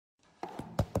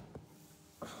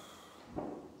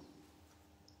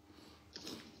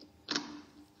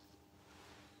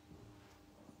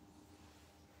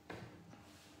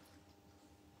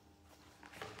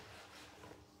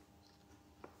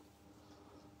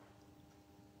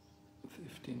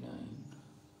59.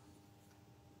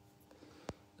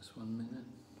 Just 1 minute.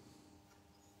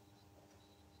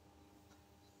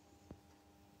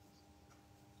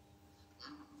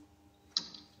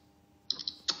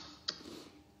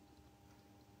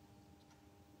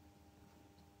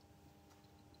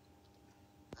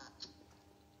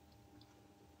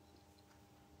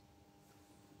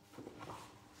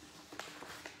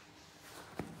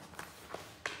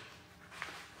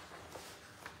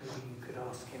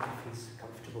 Ask him if he's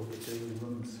comfortable with doing the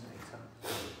rooms later.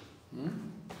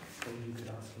 So you could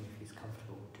ask him if he's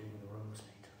comfortable with doing the rooms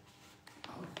later.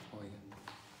 Oh yeah.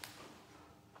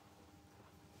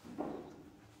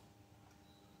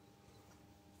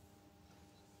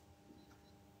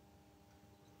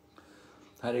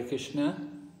 Hare Krishna.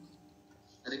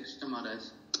 Hare Krishna Maharaj.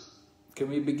 Can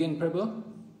we begin, Prabhu?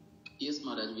 Yes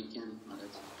Maharaj, we can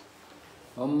Maharaj.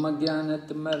 Om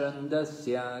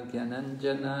Jnanatmarandasya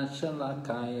Gyananjana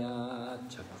Shalakaya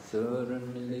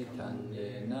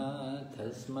Chaksurunmilitanyena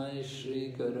Tasmai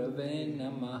Shri Gurave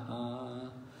Namaha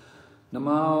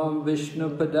Namo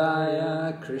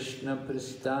Vishnupadaya Krishna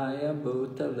Pristaya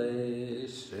Bhutale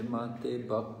Srimati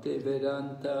Bhakti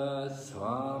Vedanta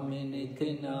Swami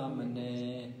Niti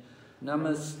Namane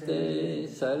Namaste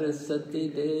Saraswati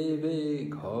Devi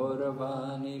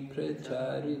Gauravani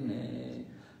Pracharine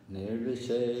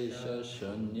Nirvishesha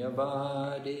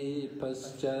Shunyavadi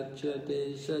Paschatya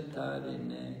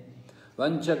Deshatarine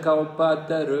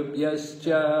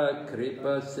Vanchakalpatarubhyascha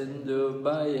Kripa Sindhu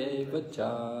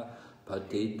Bhayevacha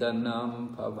Patitanam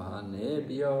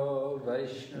Pavanebhyo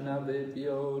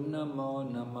Vaishnavibhyo Namo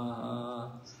Namaha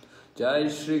Jai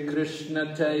Shri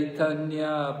Krishna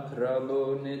Chaitanya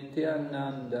Prabhu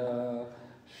Nityananda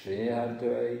Shri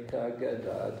Advaita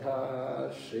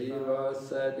Gadadhar Shri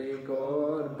Vasadi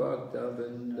Gaur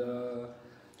Bhaktavinda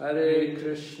Hare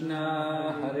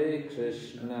Krishna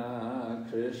Krishna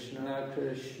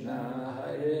Krishna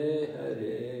Hare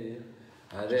Hare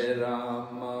Hare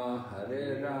Rama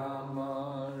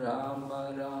Rama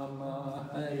Rama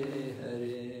Hare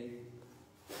Hare.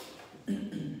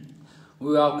 We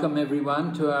welcome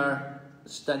everyone to our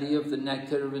study of the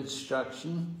Nectar of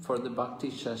Instruction for the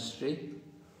Bhakti Sastri.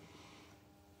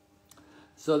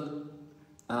 So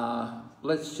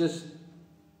let's just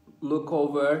look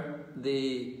over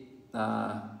the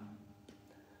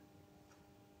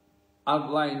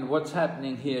outline, what's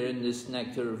happening here in this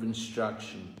Nectar of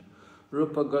Instruction.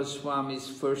 Rupa Goswami's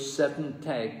first 7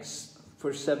 texts,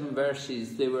 first 7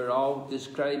 verses, they were all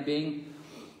describing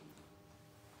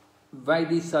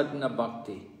Vaidhi Sadhana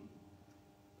Bhakti,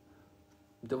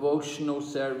 devotional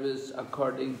service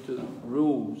according to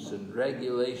rules and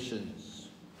regulations.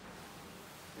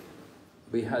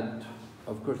 We had,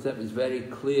 of course, that was very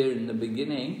clear in the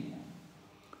beginning.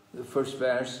 The first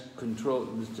verse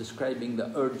was describing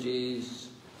the urges,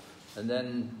 and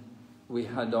then we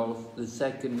had the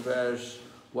second verse,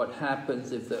 what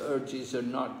happens if the urges are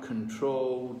not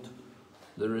controlled,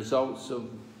 the results of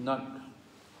not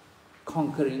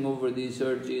conquering over these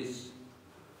urges,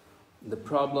 the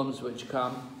problems which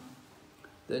come.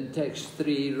 Then text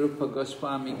 3, Rupa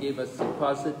Goswami gave us the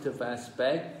positive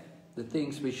aspect, the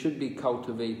things we should be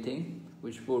cultivating,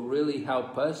 which will really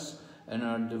help us in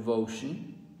our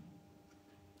devotion.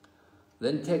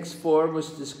 Then text 4 was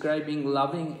describing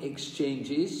loving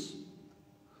exchanges,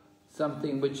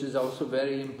 something which is also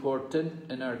very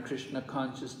important in our Krishna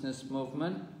consciousness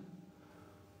movement.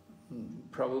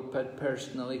 Prabhupada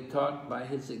personally taught by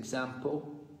his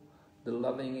example, the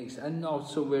loving, and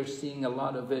also we're seeing a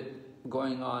lot of it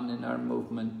going on in our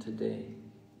movement today.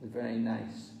 Very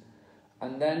nice.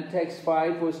 And then text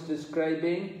 5 was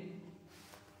describing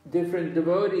different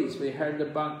devotees. We heard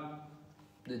about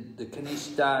the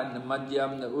Kanishta and the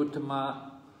Madhyam, the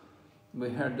Uttama. We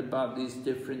heard about these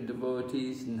different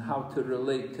devotees and how to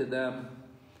relate to them,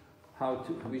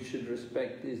 we should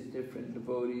respect these different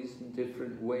devotees in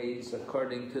different ways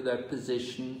according to their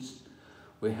positions.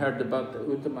 We heard about the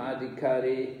Uttama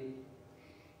Adhikari.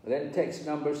 Then text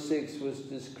number 6 was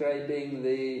describing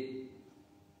the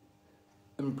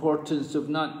importance of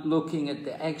not looking at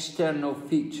the external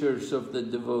features of the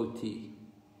devotee.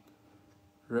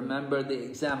 Remember, the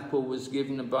example was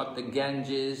given about the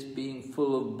Ganges being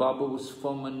full of bubbles,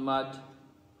 foam and mud,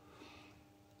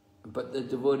 but the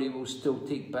devotee will still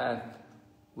take bath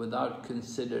without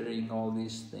considering all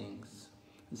these things.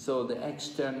 And so the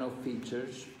external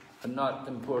features are not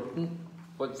important.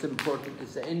 What's important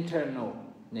is the internal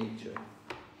nature.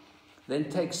 Then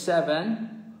text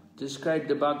 7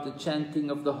 described about the chanting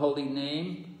of the holy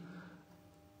name.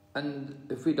 And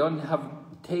if we don't have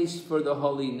taste for the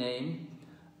holy name,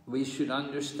 we should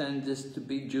understand this to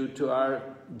be due to our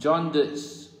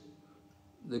jaundice,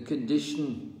 the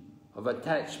condition of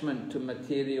attachment to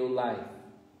material life.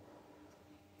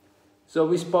 So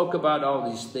we spoke about all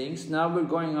these things. Now we're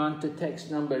going on to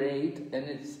text number 8, and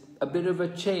it's a bit of a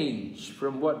change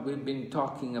from what we've been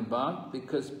talking about,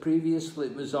 because previously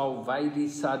it was all Vaidhi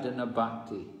Sadhana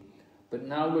Bhakti. But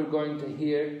now we're going to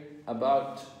hear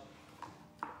about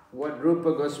what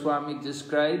Rupa Goswami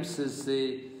describes as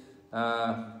the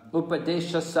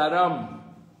Upadesha Saram,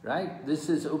 right? This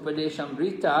is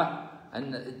Upadeshamrita,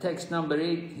 and text number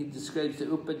 8, he describes the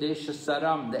Upadesha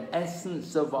Saram, the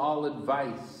essence of all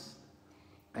advice.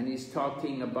 And he's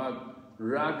talking about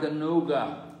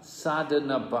Raganuga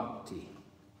Sadhana Bhakti.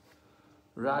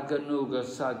 Raganuga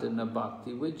Sadhana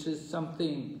Bhakti, which is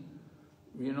something,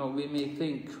 you know, we may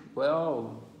think,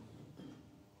 well,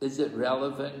 is it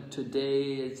relevant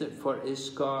today? Is it for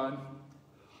ISKCON?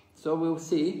 So we'll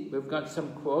see. We've got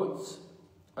some quotes.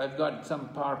 I've got some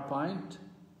PowerPoint.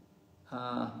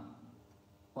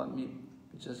 Let me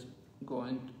just go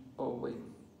in. Oh, wait.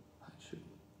 I should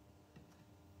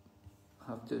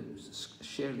have to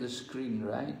share the screen,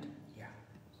 right? Yeah.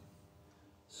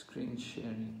 Screen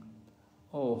sharing.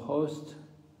 Oh, host.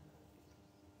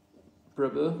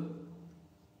 Prabhu,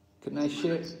 can I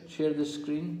share the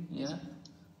screen? Yeah?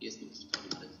 Yes,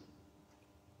 Mr. Maharaj.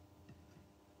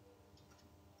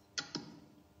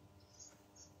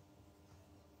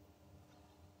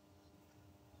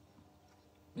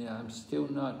 Yeah, I'm still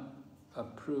not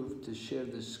approved to share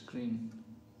the screen.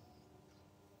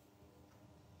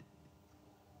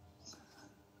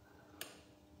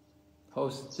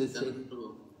 Host, this is...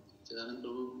 Chidanand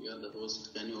Prabhu, you are the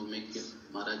host. Can you make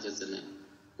Maharaj as a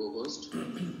co-host?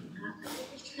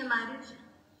 Krishna Maharaj,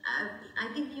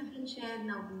 I think you can share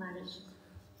now, Maharaj.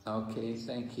 Okay,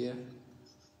 thank you.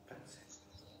 That's it.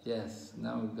 Yes,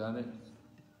 now we've got it.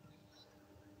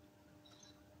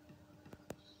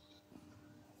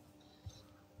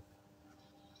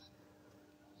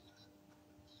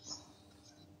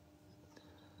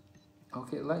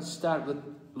 Okay, let's start with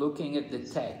looking at the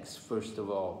text first of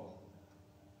all.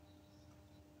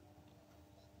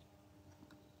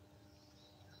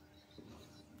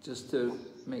 Just to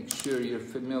make sure you're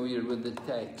familiar with the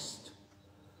text.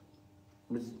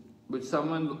 Would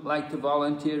someone like to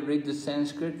volunteer read the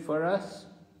Sanskrit for us?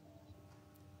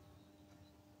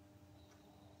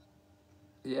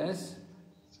 Yes?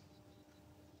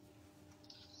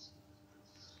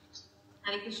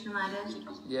 Hare Krishna Maharaj.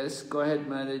 Yes, go ahead,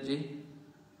 Maharaji.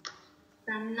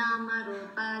 Sannama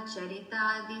Rupa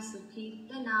Charitadi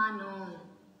Sukhittanano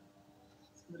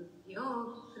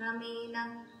Smrutyo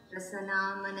Kramena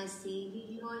Rasana Manasi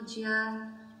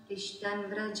Viyojya Tishtan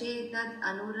Vrajetad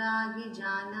Anuragi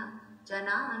Jana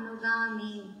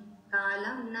Anugami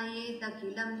Kalam Nayeta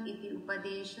Kilam Iti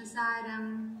Upadesha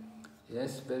Saram.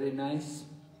 Yes, very nice.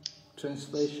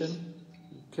 Translation,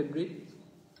 you can read.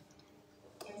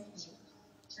 Yes.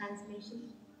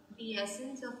 Translation. The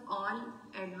essence of all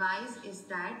advice is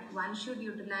that one should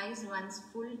utilize one's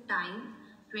full time,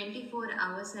 24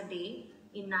 hours a day,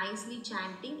 in nicely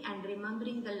chanting and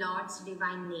remembering the Lord's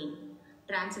divine name,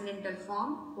 transcendental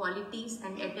form, qualities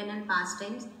and eternal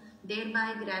pastimes,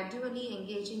 thereby gradually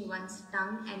engaging one's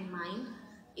tongue and mind.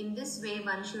 In this way,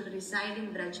 one should reside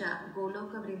in Braja,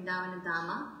 Goloka Vrindavana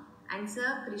Dhama, and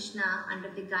serve Krishna under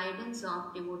the guidance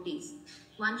of devotees.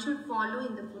 One should follow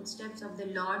in the footsteps of the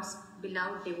Lord's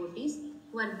beloved devotees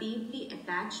who are deeply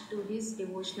attached to his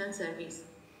devotional service.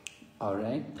 All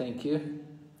right, thank you.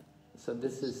 So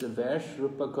this is the verse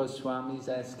Rupa Goswami is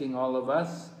asking all of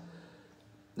us.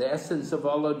 The essence of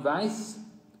all advice,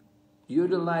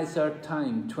 utilize our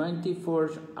time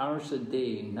 24 hours a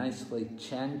day, nicely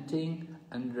chanting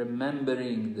and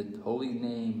remembering the holy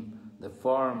name, the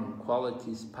form,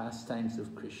 qualities, pastimes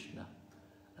of Krishna.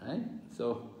 Right?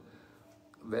 So,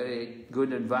 very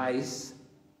good advice,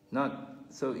 not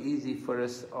so easy for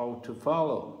us all to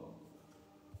follow.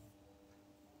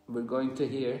 We're going to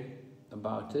hear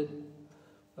about it.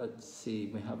 Let's see,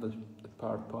 we have the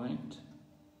PowerPoint.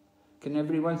 Can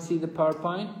everyone see the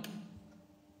PowerPoint?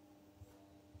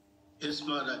 Yes,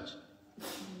 Maharaj.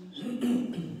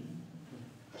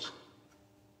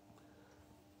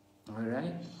 All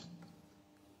right.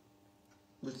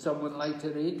 Would someone like to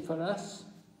read for us?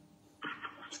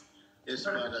 Yes,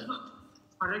 Maharaj.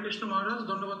 Hare Krishna Maharaj,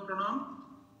 Dandavat Pranam.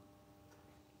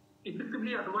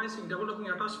 Effectively advising developing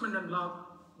attachment and love,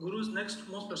 Guru's next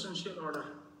most essential order.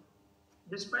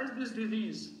 Despite this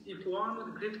disease, if one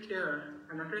with great care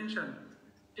and attention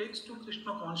takes to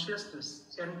Krishna consciousness,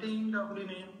 chanting the holy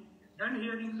name and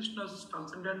hearing Krishna's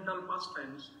transcendental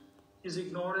pastimes, his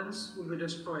ignorance will be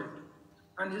destroyed,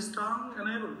 and his tongue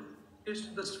enabled to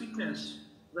taste the sweetness,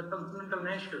 the transcendental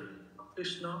nature of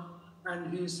Krishna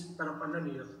and his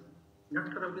paraphernalia.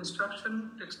 Nectar of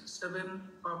Instruction, text 7,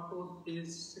 purport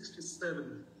is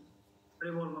 67.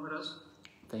 Very well, Maharaj.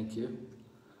 Thank you.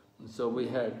 So we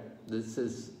heard, this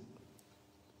is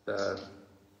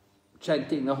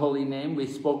chanting the holy name. We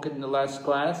spoke in the last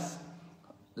class,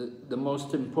 the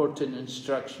most important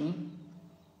instruction.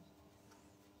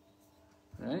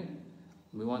 Right?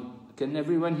 Can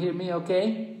everyone hear me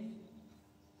okay?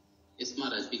 Yes,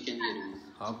 Maharaj, we can hear you.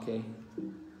 Okay.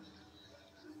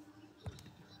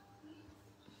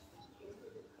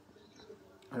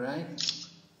 All right.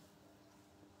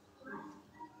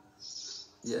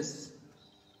 Yes?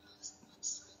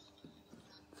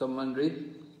 Someone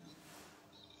read?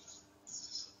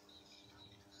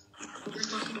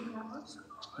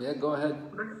 Yeah, go ahead.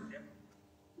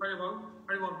 Very well,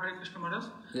 Hare Krishna Maharaj.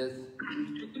 Yes.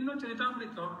 Chaitanya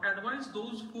Charitamrita advise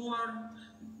those who are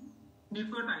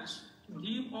hypnotized to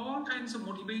give all kinds of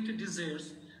motivated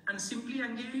desires and simply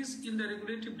engage in the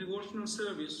regulative devotional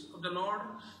service of the Lord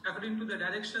according to the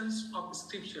directions of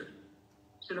Scripture.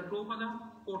 Srila Prabhupada,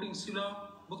 quoting Srila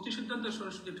Bhakti Siddhanta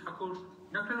Saraswati Thakur,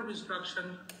 Nectar of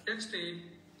Instruction, text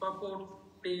 8, purport,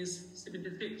 page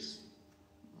 76.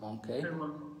 Okay. Very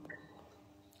well.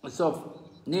 So,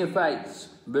 neophytes,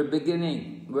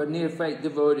 we're neophyte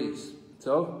devotees.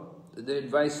 So, the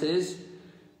advice is,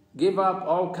 give up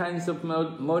all kinds of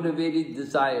motivated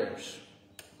desires.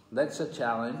 That's a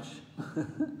challenge.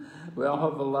 We all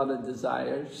have a lot of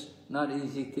desires. Not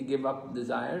easy to give up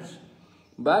desires.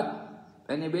 But,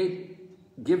 anyway,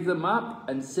 give them up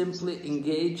and simply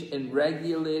engage in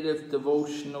regulative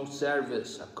devotional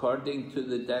service according to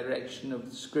the direction of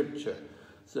the Scripture.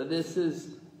 So this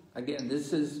is, again,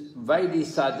 this is Vaidhi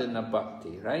Sadhana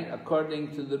Bhakti, right?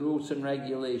 According to the rules and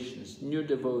regulations, new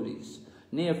devotees,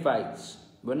 neophytes.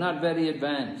 We're not very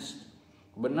advanced.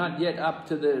 We're not yet up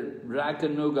to the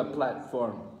Raganuga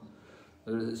platform.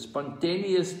 The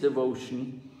spontaneous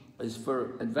devotion is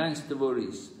for advanced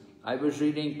devotees. I was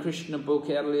reading Krishna book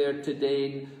earlier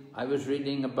today. I was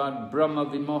reading about Brahma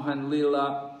Vimohan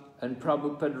Leela, and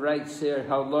Prabhupada writes here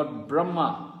how Lord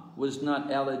Brahma was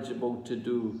not eligible to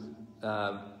do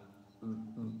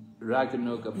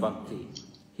Raganuga Bhakti.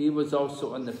 He was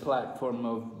also on the platform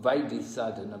of Vaidhi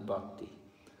Sadhana Bhakti.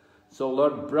 So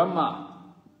Lord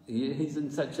Brahma, he's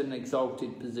in such an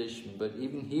exalted position, but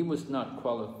even he was not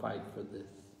qualified for this.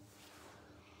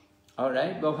 All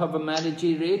right, we'll have a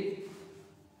Mataji read.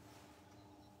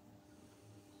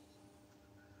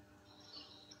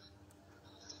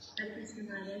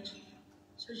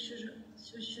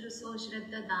 Shushruso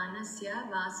Shraddha Danasya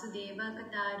Vasudeva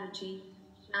Kataruchi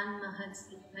Shan Mahat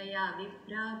Siddhaya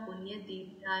Vipra Punya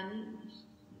Deeptani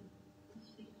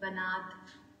Shikvanath.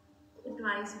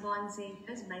 Twice born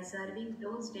sages, by serving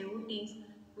those devotees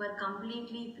who are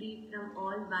completely free from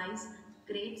all vice,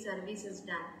 great service is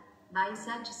done. By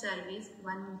such service,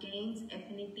 one gains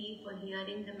affinity for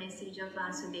hearing the message of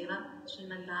Vasudeva,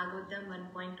 Srimad Bhagavatam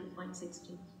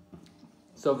 1.2.16.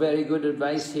 So very good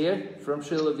advice here from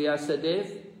Srila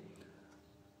Vyasadeva.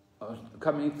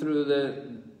 Coming through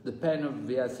the pen of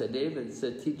Vyasadeva, it's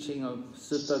a teaching of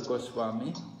Sutta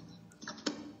Goswami.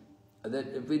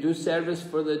 That if we do service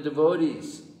for the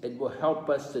devotees, it will help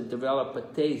us to develop a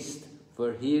taste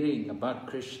for hearing about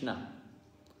Krishna.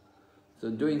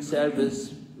 So doing service,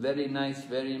 very nice,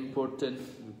 very important.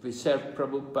 If we serve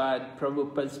Prabhupada,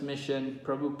 Prabhupada's mission,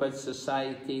 Prabhupada's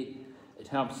society, it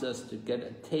helps us to get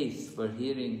a taste for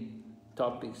hearing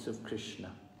topics of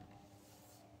Krishna.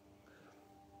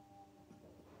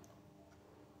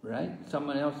 Right?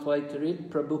 Someone else like to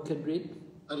read? Prabhu can read?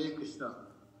 Hare Krishna.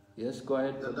 Yes, go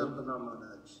ahead. Dadapana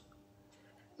Maharaj.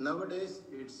 Nowadays,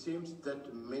 it seems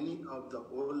that many of the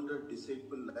older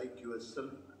disciples like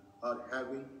yourself are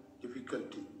having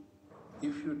difficulty.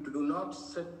 If you do not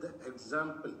set the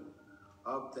example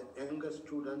of the younger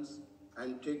students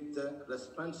and take the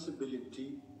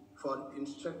responsibility for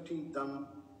instructing them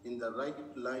in the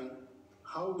right line,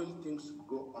 how will things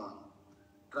go on?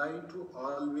 Try to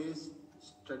always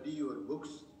study your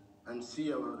books and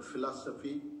see our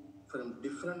philosophy from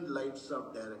different lights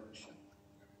of direction.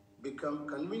 Become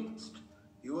convinced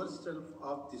yourself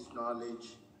of this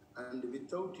knowledge, and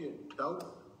without a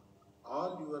doubt,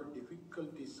 all your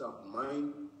difficulties of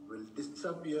mind will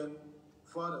disappear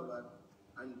forever,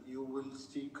 and you will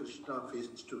see Krishna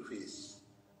face to face.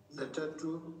 Letter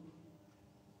to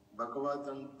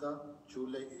Bhagavadanta,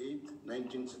 July 8,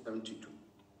 1972.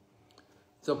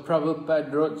 So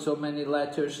Prabhupada wrote so many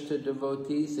letters to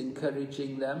devotees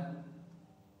encouraging them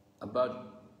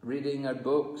about reading our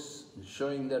books,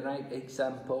 showing the right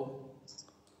example.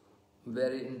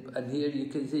 And here you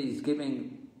can see he's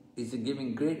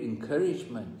giving great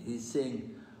encouragement. He's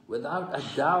saying, without a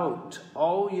doubt,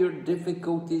 all your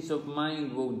difficulties of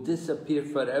mind will disappear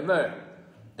forever,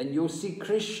 and you'll see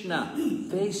Krishna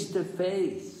face to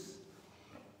face.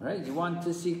 Right? You want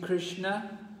to see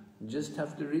Krishna? You just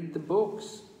have to read the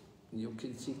books. You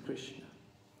can see Krishna.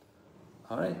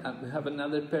 All right, we have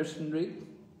another person read.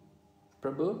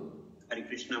 Prabhu? Hare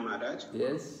Krishna Maharaj.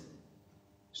 Yes.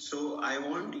 So I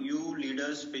want you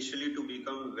leaders especially to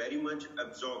become very much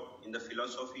absorbed in the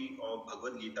philosophy of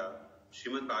Bhagavad Gita,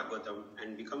 Srimad Bhagavatam,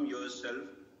 and become yourself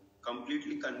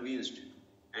completely convinced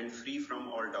and free from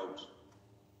all doubts.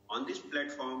 On this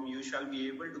platform, you shall be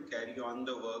able to carry on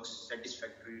the works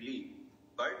satisfactorily.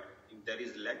 But if there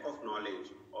is lack of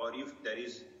knowledge or if there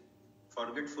is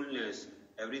forgetfulness,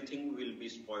 everything will be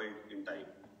spoiled in time.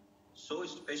 So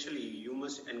especially you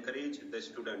must encourage the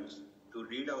students to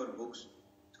read our books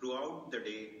throughout the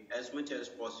day as much as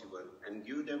possible and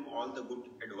give them all the good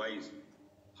advice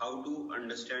how to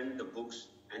understand the books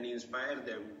and inspire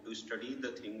them to study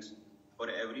the things for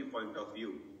every point of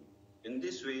view. In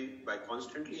this way, by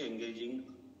constantly engaging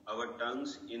our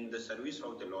tongues in the service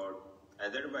of the Lord,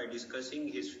 either by discussing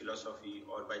his philosophy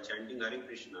or by chanting Hare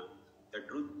Krishna, the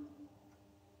truth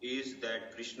is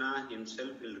that Krishna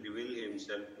himself will reveal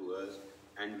himself to us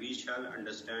and we shall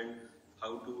understand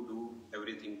how to do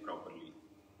everything properly.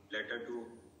 Letter to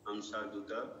Amsa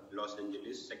Dutta, Los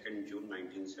Angeles, 2nd June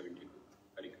 1972.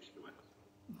 Hare Krishna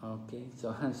Maharaj. Okay,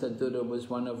 so Hansadutta was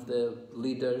one of the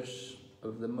leaders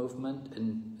of the movement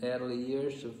in early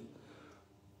years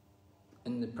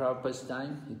in the Prabhupada's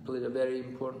time. He played a very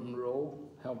important role,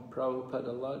 helped Prabhupada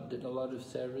a lot, did a lot of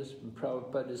service. And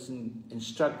Prabhupada is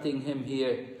instructing him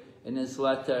here in his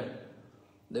letter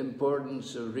the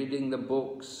importance of reading the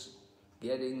books,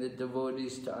 getting the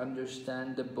devotees to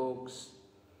understand the books.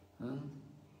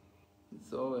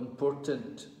 So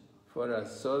important for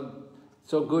us.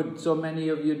 So good. So many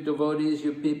of you devotees,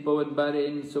 you people in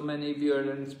Bahrain, so many of you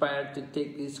are inspired to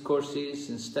take these courses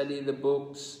and study the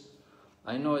books.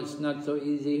 I know it's not so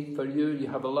easy for you. You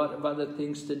have a lot of other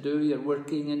things to do. You're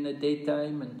working in the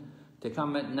daytime and to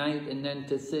come at night and then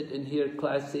to sit and hear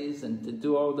classes and to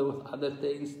do all the other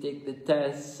things, take the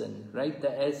tests and write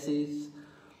the essays.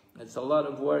 It's a lot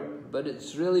of work, but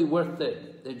it's really worth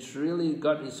it. It's really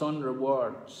got its own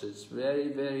rewards. It's very,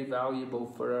 very valuable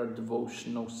for our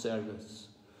devotional service.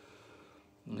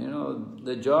 You know,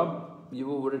 the job, you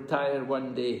will retire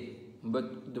one day,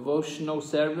 but devotional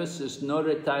service is no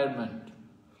retirement.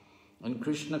 In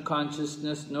Krishna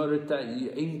consciousness, no retirement, you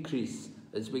increase.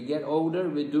 As we get older,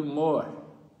 we do more,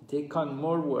 take on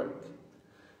more work.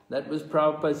 That was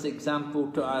Prabhupada's example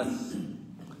to us.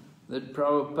 That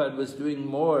Prabhupada was doing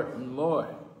more and more.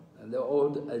 And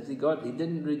as he got, he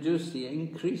didn't reduce, he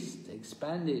increased,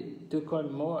 expanded, took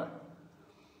on more.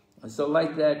 And so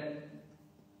like that,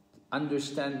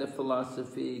 understand the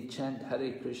philosophy, chant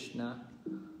Hare Krishna.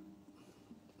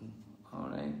 All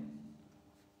right.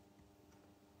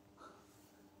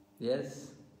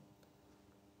 Yes?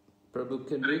 Prabhu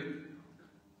can read?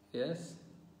 Yes?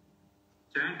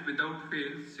 Chant without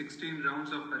fail 16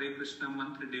 rounds of Hare Krishna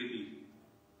mantra daily.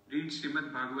 Read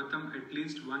Srimad Bhagavatam at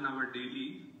least 1 hour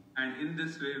daily, and in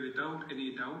this way, without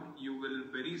any doubt, you will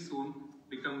very soon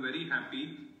become very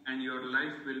happy and your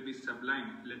life will be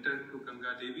sublime. Letter to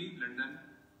Ganga Devi, London,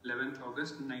 11th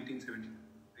August 1970.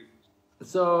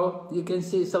 So you can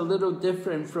see it's a little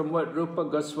different from what Rupa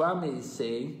Goswami is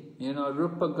saying. You know,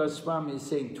 Rupa Goswami is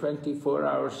saying 24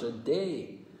 hours a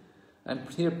day. And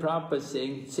here Prabhupada is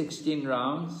saying 16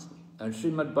 rounds, and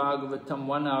Srimad Bhagavatam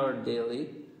 1 hour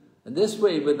daily. And this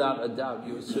way, without a doubt,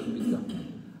 you will soon become.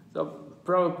 So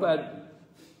Prabhupada,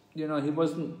 you know, he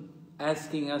wasn't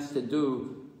asking us to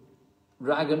do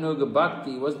Raganuga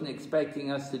Bhakti, he wasn't expecting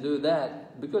us to do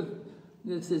that, because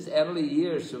this is early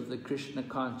years of the Krishna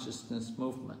consciousness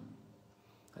movement.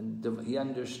 And he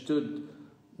understood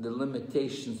the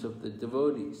limitations of the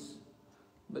devotees.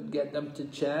 But get them to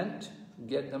chant,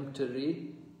 get them to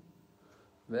read.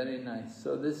 Very nice.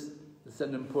 So this is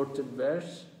an important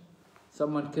verse.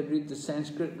 Someone can read the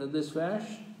Sanskrit of this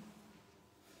verse?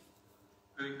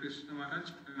 Hare Krishna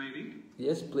Maharaj, can I read?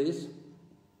 Yes, please.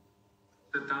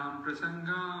 Tatam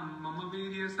prasangam mama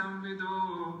virya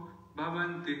samvido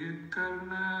bhavanti hit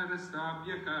karna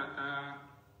rasabhyakata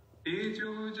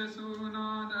tejo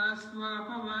jasunad asva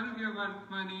pavarya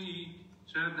vartmani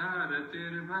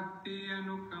shradharatir bhakti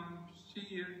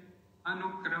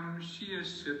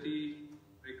anukramshiyashyati.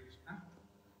 Hare Krishna.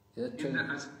 In the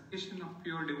association of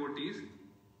pure devotees,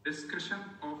 discussion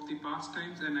of the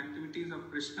pastimes and activities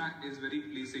of Krishna is very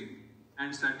pleasing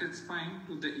and satisfying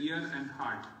to the ear and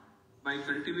heart. By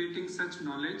cultivating such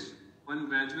knowledge, one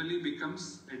gradually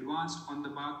becomes advanced on the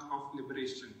path of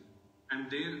liberation. and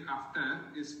thereafter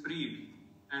is freed,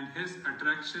 and his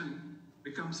attraction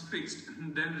becomes fixed,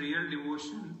 then real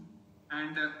devotion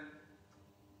and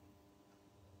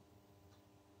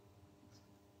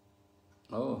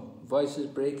oh, voice is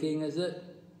breaking, is it?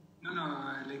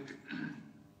 no, like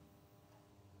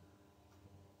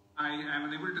I am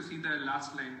unable to see the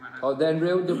last line, Maharaj. Oh, then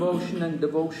real devotion and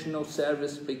devotional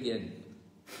service begin.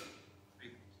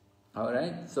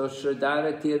 Alright, so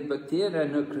Shraddha Tir Bhaktir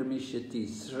Anukramishati.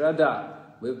 Shraddha,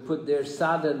 we'll put there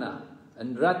sadhana,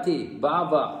 and Rati,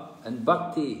 Bhava, and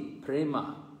Bhakti,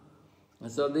 Prema.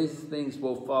 And so these things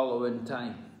will follow in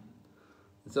time.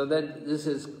 So that this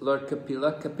is Lord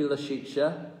Kapila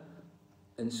Shiksha,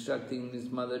 instructing his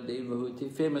mother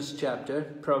Devahuti, famous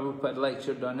chapter. Prabhupada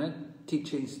lectured on it,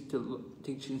 teachings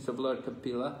of Lord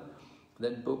Kapila,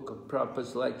 that book of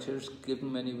Prabhupada's lectures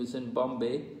given when he was in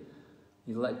Bombay.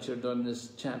 He lectured on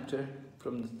this chapter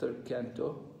from the 3rd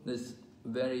canto, this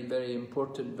very, very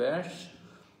important verse,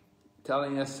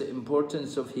 telling us the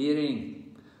importance of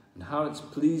hearing and how it's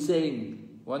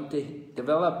pleasing. Want to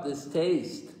develop this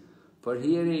taste for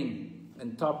hearing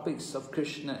and topics of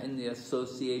Krishna in the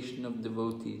association of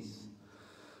devotees.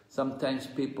 Sometimes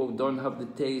people don't have the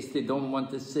taste, they don't want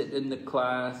to sit in the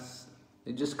class,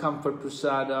 they just come for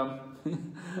prasadam.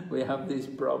 We have these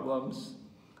problems.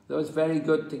 So it's very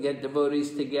good to get devotees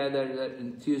together that are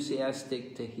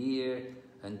enthusiastic to hear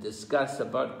and discuss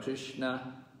about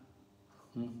Krishna.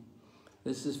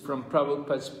 This is from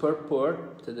Prabhupada's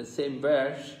purport to the same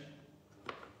verse.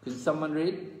 Can someone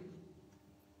read?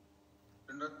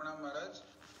 Maharaj,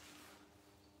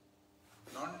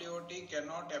 non-devotee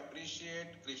cannot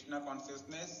appreciate Krishna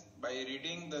consciousness by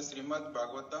reading the Srimad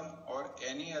Bhagavatam or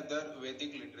any other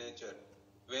Vedic literature,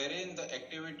 wherein the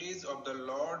activities of the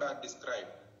Lord are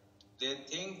described. They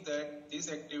think that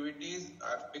these activities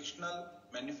are fictional,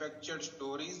 manufactured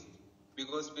stories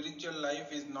because spiritual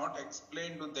life is not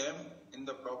explained to them in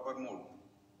the proper mood.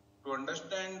 To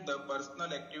understand the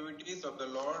personal activities of the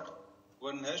Lord,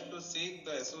 one has to seek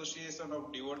the association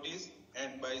of devotees,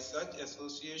 and by such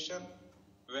association,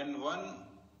 when one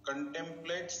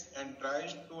contemplates and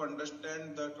tries to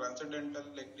understand the transcendental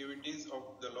activities of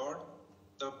the Lord,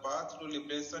 the path to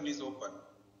liberation is open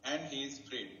and he is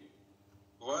freed.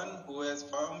 One who has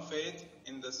firm faith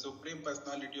in the Supreme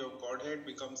Personality of Godhead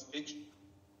becomes fixed,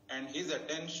 and his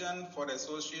attention for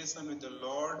association with the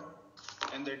Lord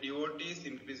and the devotees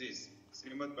increases.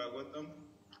 Srimad Bhagavatam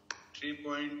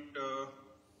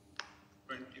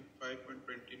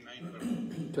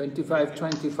 3.25.29.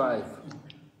 25.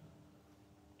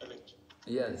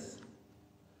 Yes.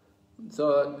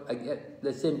 So I get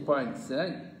the same points,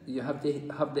 right? You have to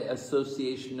have the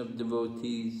association of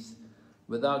devotees.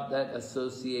 Without that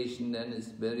association, then it's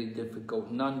very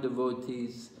difficult.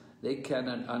 Non-devotees, they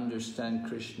cannot understand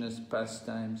Krishna's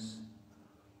pastimes.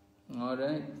 All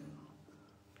right?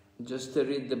 Just to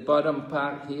read the bottom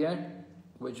part here,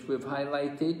 which we've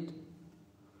highlighted.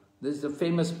 This is a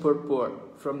famous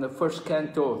purport from the 1st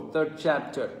canto, 3rd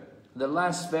chapter, the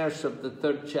last verse of the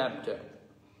 3rd chapter.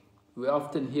 We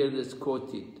often hear this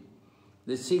quoted.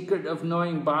 The secret of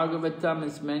knowing Bhagavatam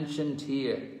is mentioned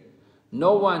here.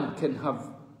 No one can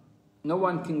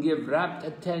give rapt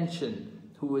attention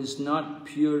who is not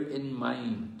pure in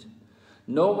mind.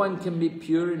 No one can be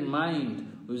pure in mind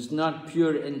who is not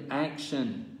pure in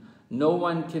action. No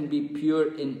one can be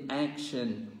pure in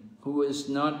action who is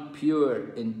not pure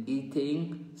in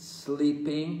eating,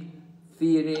 sleeping,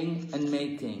 fearing, and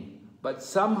mating. But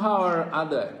somehow or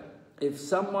other, if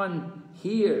someone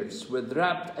hears with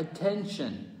rapt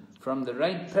attention from the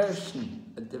right person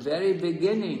at the very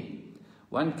beginning,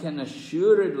 one can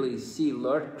assuredly see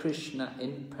Lord Krishna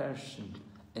in person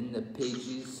in the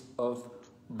pages of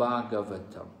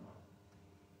Bhagavatam.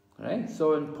 Right?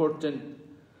 So important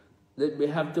that we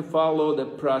have to follow the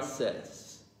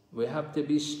process. We have to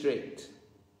be strict.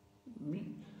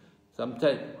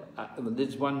 Sometimes,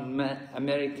 this one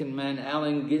American man,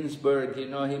 Allen Ginsberg, you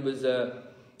know, he was a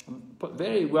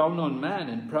very well-known man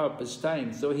in Prabhupada's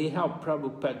time, so he helped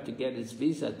Prabhupada to get his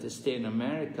visa to stay in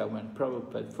America when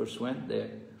Prabhupada first went there.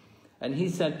 And he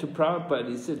said to Prabhupada,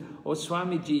 he said, "Oh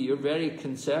Swamiji, you're very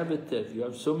conservative, you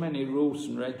have so many rules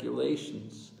and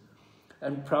regulations."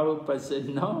 And Prabhupada said,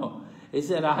 "No." He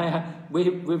said,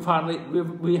 we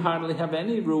hardly have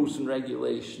any rules and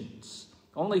regulations,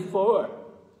 only 4.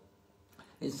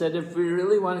 He said, if we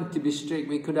really wanted to be strict,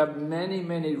 we could have many,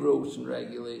 many rules and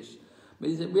regulations. But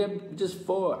he said, we have just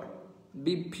 4.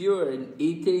 Be pure in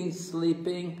eating,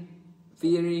 sleeping,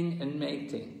 fearing, and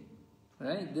mating.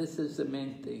 Right? This is the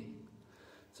main thing.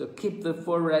 So keep the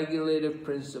 4 regulative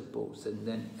principles, and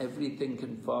then everything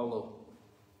can follow.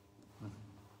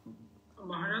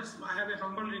 Maharaj, Maharaj, I have a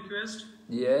humble request.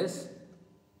 Yes?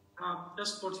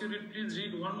 Just what you did, please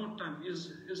read one more time.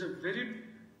 Is a very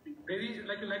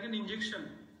like an injection.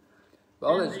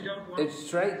 Well,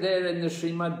 it's right there in the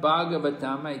Srimad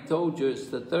Bhagavatam. I told you it's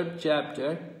the 3rd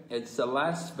chapter. It's the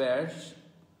last verse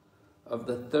of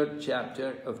the 3rd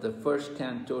chapter of the 1st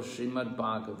canto Srimad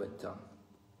Bhagavatam.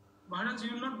 Maharaj,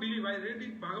 you will not believe, I read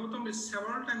it Bhagavatam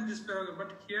several times this paragraph,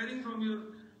 but hearing from your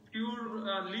pure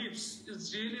lips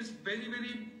is really very,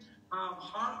 very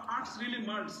hearts really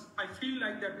melts. I feel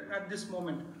like that at this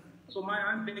moment. So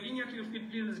I'm begging at your feet,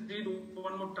 please read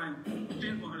one more time.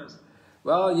 Please, Maharaj.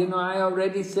 Well, you know, I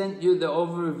already sent you the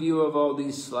overview of all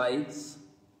these slides,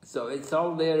 so it's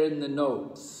all there in the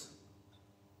notes.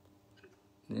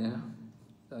 Yeah.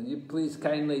 So you please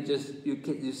kindly just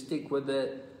you stick with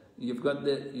it. You've got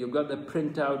the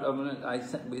printout of it.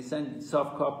 We sent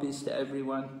soft copies to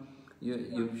everyone.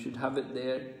 You should have it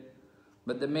there.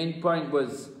 But the main point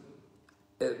was,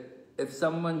 if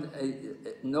someone,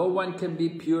 no one can be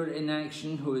pure in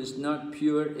action who is not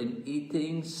pure in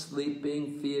eating,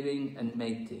 sleeping, fearing, and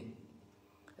mating.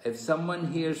 If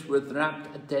someone hears with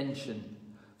rapt attention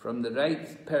from the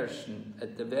right person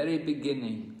at the very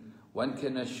beginning, one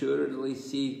can assuredly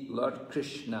see Lord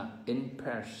Krishna in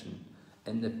person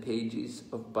in the pages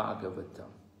of Bhagavatam.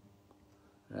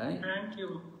 Right? Thank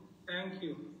you. Thank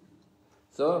you.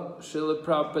 So, Srila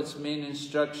Prabhupada's main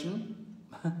instruction,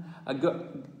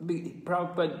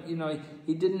 Prabhupada, you know,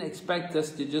 he didn't expect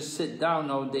us to just sit down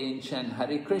all day and chant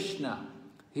Hare Krishna.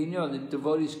 He knew the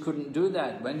devotees couldn't do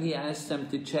that. When he asked them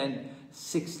to chant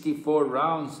 64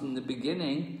 rounds in the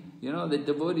beginning, you know, the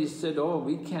devotees said, oh,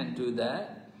 we can't do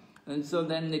that. And so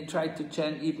then they tried to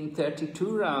chant even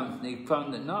 32 rounds, and they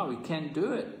found that, no, we can't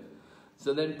do it.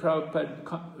 So then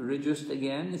Prabhupada reduced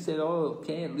again. He said, oh,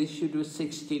 okay, at least you do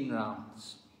 16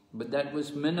 rounds. But that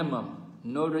was minimum,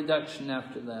 no reduction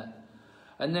after that.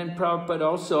 And then Prabhupada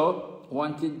also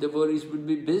wanted devotees would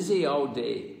be busy all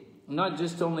day, not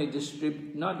just only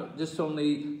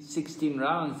 16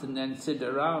 rounds and then sit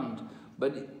around,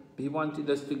 but he wanted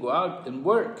us to go out and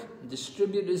work,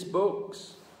 distribute his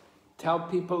books, tell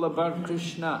people about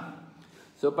Krishna.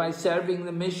 So by serving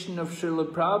the mission of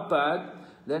Srila Prabhupada,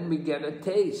 then we get a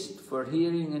taste for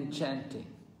hearing and chanting.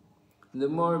 The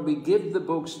more we give the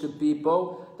books to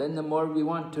people, then the more we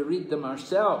want to read them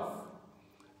ourselves.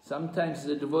 Sometimes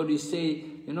the devotees say,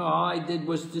 you know, all I did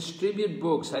was distribute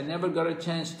books. I never got a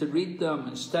chance to read them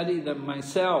and study them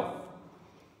myself.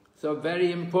 So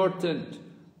very important.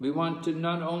 We want to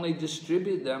not only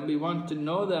distribute them, we want to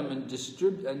know them and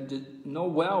know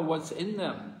well what's in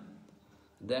them.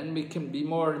 Then we can be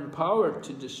more empowered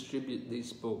to distribute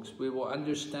these books. We will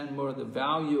understand more the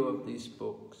value of these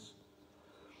books.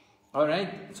 All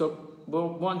right, so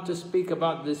we'll want to speak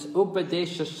about this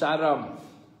Upadesha Saram,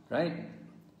 right?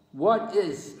 What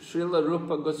is Srila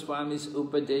Rupa Goswami's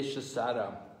Upadesha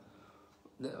Saram?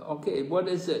 Okay, what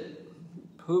is it?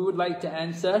 Who would like to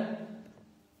answer?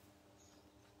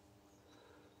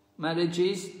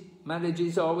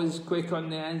 Maharaji's always quick on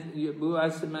the answer. Who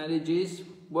asks the Maharaji's?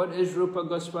 What is Rupa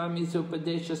Goswami's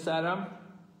Upadesha Saram?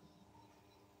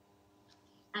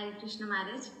 Hare Krishna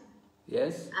Maharaj.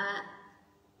 Yes?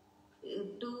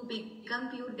 To become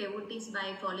pure devotees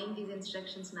by following these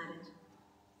instructions, Maharaj.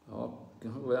 Oh,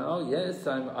 well, yes,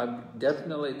 I'm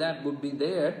definitely that would be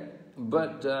there.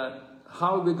 But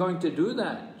how are we going to do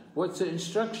that? What's the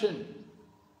instruction?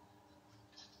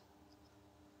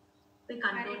 We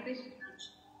control.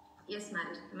 Yes,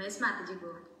 Maharaj. Yes, Mataji, go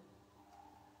ahead.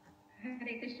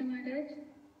 Hare Krishna Maharaj.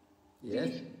 Yes.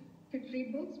 We should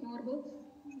read books, more books,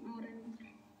 more and more.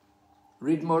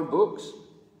 Read more books?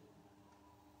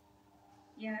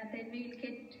 Yeah, then we'll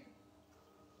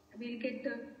get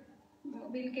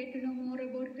to know more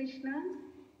about Krishna,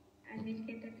 and we'll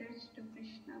get attached to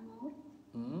Krishna more.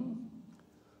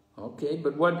 Okay,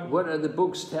 but what are the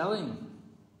books telling?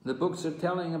 The books are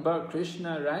telling about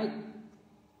Krishna, right?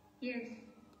 Yes.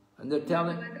 And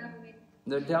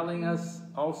they're telling us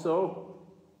also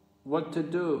what to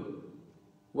do.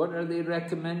 What are they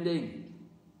recommending?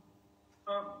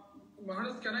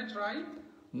 Maharaj, can I try?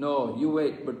 No, you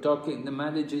wait. We're talking. The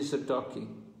Maharajas are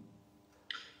talking.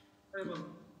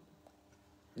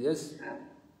 Yes.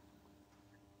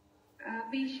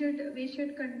 We should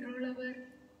control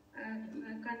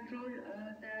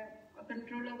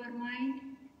our mind.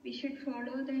 We should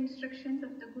follow the instructions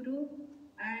of the Guru,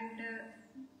 and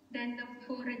then the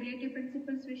 4 regulative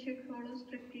principles we should follow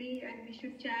strictly, and we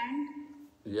should chant.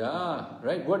 Yeah,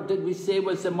 right. What did we say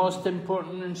was the most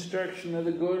important instruction of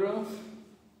the Guru?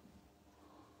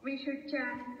 We should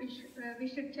chant. We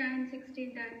should chant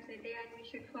 16 times a day, and we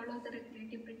should follow the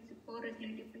 4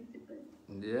 regulative principles.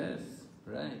 Yes,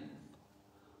 right.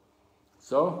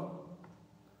 So,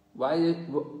 what is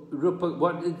Rupa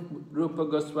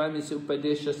Goswami's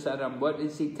Upadesha Saram? What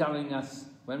is he telling us?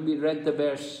 When we read the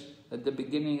verse at the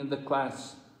beginning of the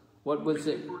class, what was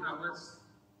it? 24 hours.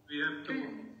 We have to...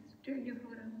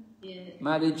 24 hours. Yeah.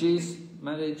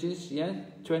 Marriages, yeah?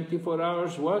 24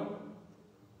 hours, what?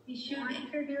 We should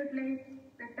utilize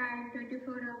the time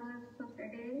 24 hours of the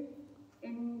day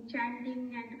in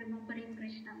chanting and remembering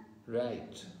Krishna.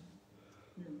 Right.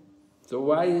 So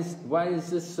why is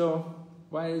this so?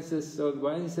 Why is this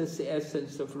the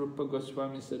essence of Rupa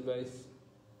Goswami's advice?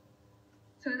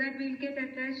 So that we'll get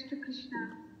attached to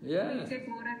Krishna. Yeah. We'll get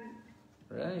more and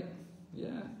more. Right.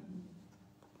 Yeah.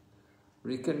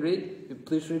 We can read.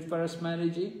 Please read for us,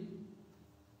 Maharaji.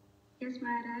 Yes,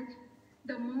 Maharaj.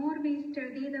 The more we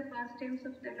study the pastimes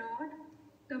of the Lord,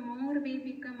 the more we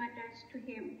become attached to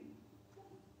Him.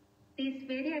 This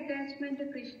very attachment to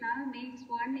Krishna makes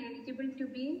one eligible to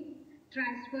be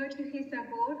transferred to his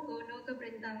abode, Goloka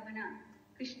Vrindavana.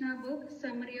 Krishna book,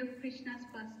 summary of Krishna's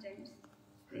pastimes.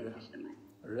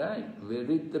 Right. We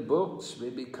read the books, we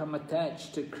become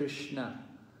attached to Krishna.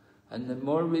 And the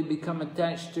more we become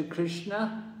attached to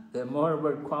Krishna, the more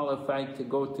we're qualified to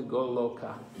go to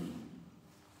Goloka.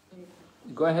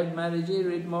 Go ahead, Maharaji,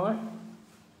 read more.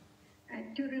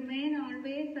 To remain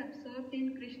always absorbed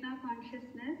in Krishna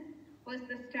consciousness was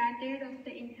the standard of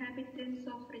the inhabitants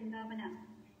of Vrindavana.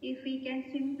 If we can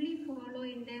simply follow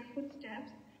in their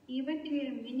footsteps, even to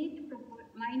a minute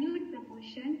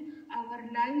proportion, our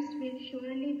lives will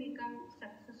surely become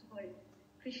successful.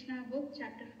 Krishna book,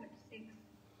 chapter 46.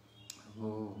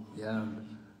 Oh, yeah.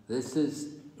 This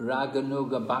is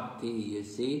Raganuga Bhakti, you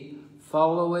see,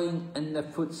 following in the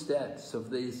footsteps of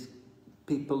these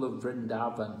people of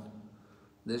Vrindavan.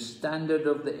 The standard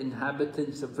of the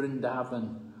inhabitants of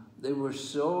Vrindavan. They were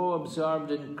so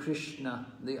absorbed in Krishna.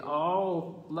 They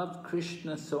all loved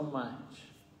Krishna so much.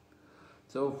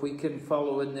 So if we can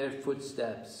follow in their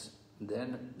footsteps,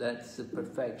 then that's the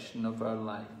perfection of our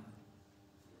life.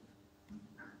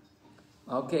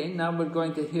 Okay, now we're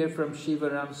going to hear from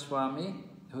Shivaram Swami,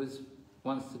 who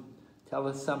wants to tell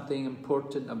us something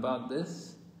important about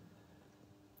this.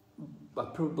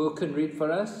 Prabhu can read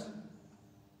for us.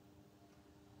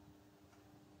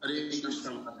 Hare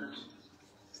Krishna Maharaj.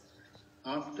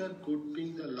 After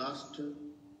quoting the last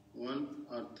 1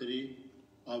 or 3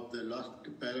 of the last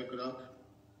paragraph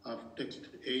of text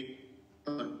 8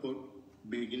 purport,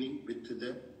 beginning with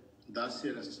the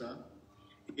Dasya Rasa,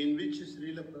 in which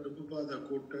Srila Prabhupada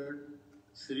quoted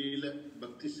Srila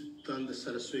Bhakti Siddhanta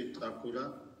Saraswati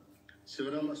Thakura,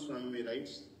 Shivarama Swami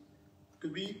writes, to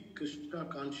be Krishna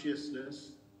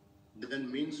consciousness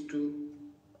then means to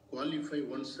qualify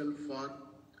oneself for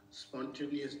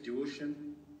spontaneous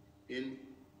devotion in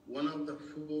one of the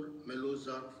 4 mellows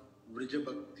of Vrija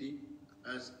Bhakti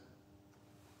as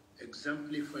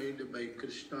exemplified by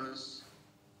Krishna's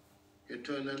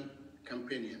eternal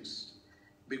companions.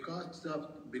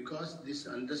 Because this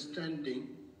understanding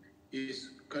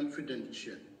is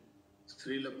confidential,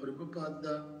 Srila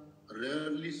Prabhupada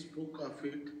rarely spoke of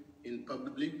it in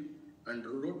public and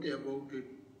wrote about it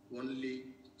only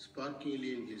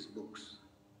sparkingly in his books.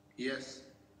 Yes,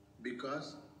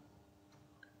 because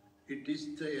it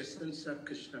is the essence of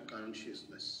Krishna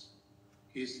consciousness.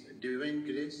 His divine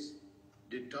grace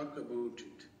did talk about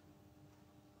it,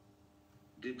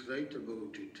 did write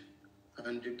about it,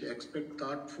 and did expect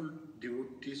thoughtful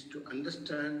devotees to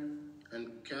understand and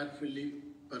carefully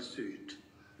pursue it.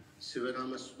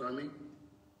 Shivarama Swami,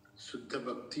 Suddha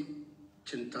Bhakti,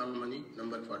 Chintamani,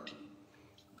 number 40.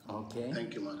 Okay.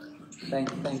 Thank you,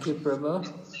 Maharaj. Thank you, Prabhu.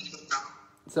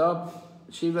 So,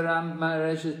 Shivaram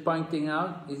Maharaj is pointing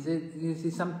out, you see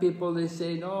some people, they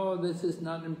say, no, this is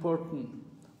not important.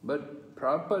 But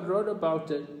Prabhupada wrote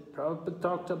about it, Prabhupada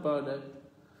talked about it.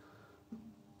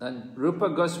 And Rupa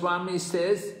Goswami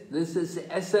says, this is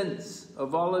the essence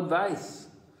of all advice.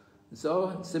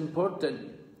 So it's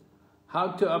important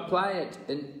how to apply it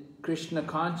in Krishna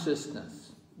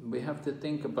consciousness. We have to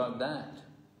think about that.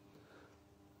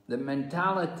 The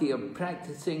mentality of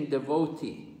practicing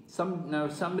devotee. Now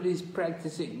somebody's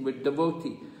practicing with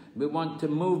devotee. We want to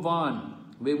move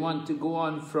on. We want to go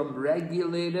on from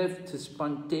regulative to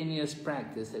spontaneous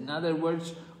practice. In other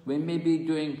words, we may be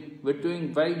we're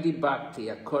doing Vaidhi Bhakti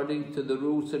according to the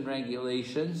rules and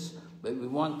regulations, but we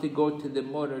want to go to the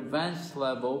more advanced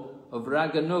level of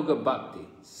Raganuga Bhakti.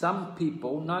 Some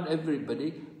people, not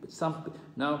everybody, but some people.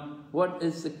 Now, what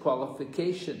is the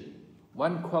qualification?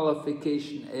 One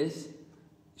qualification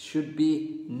should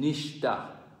be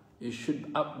Nishtha. You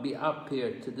should be up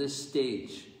here to this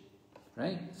stage.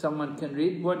 Right? Someone can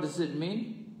read. What does it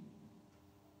mean?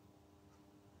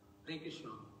 Hare Krishna.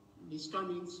 Nishta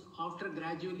means after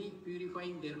gradually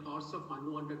purifying their hearts of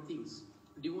unwanted things,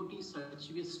 devotees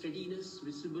achieve steadiness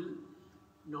visible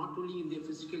not only in their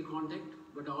physical contact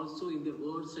but also in their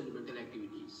words and mental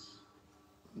activities.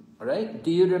 Right?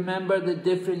 Do you remember the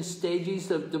different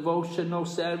stages of devotional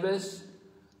service?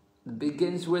 It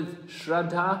begins with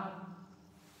Shraddha,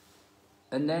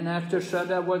 and then after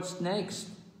Shraddha, what's next?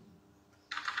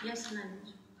 Yes, ma'am.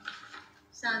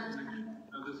 Sadhu.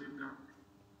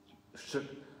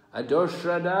 Ador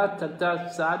Shraddha,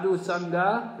 Tata Sadhu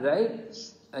Sangha, right?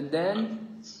 And then?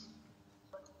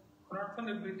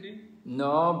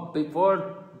 No,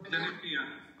 before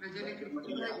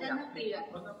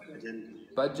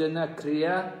Bhajana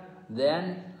Kriya,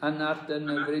 then Anartha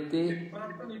Nivritti,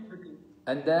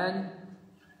 and then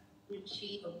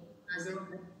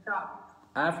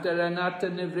after Anartha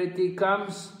Nivritti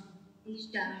comes?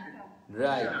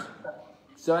 Right.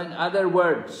 So in other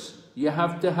words, you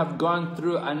have to have gone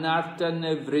through Anartha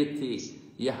Nivritti.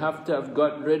 You have to have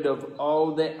got rid of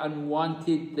all the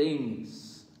unwanted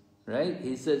things. Right?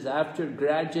 He says after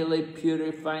gradually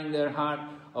purifying their heart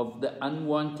of the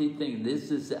unwanted thing.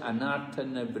 This is the Anartha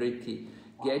Nivritti,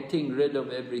 getting rid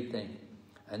of everything.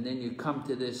 And then you come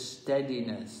to this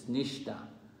steadiness, Nishta.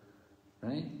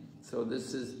 Right? So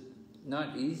this is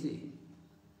not easy.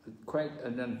 Quite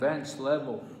an advanced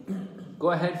level.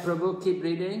 Go ahead, Prabhu, keep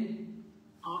reading.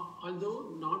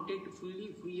 Although not yet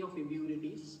fully free of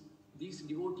impurities, these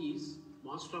devotees,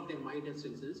 master of their mind and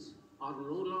senses, are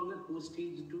no longer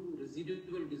hostage to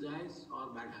residual desires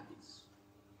or bad habits.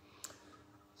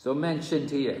 So mentioned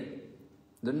here,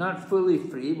 they're not fully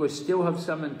free, we still have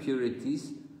some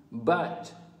impurities,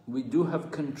 but we do have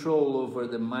control over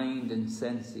the mind and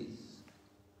senses.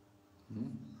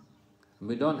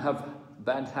 We don't have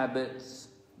bad habits.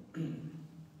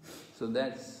 So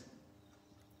this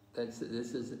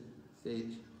is the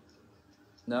stage.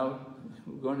 Now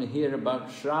we're going to hear about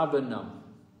Shravanam.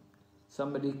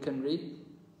 Somebody can read?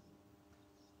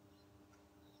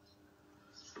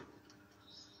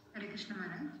 Hare Krishna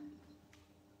Maharaj.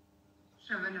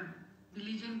 Shravanam.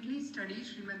 Diligently study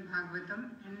Srimad Bhagavatam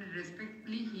and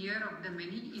respectfully hear of the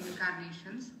many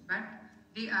incarnations, but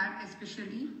they are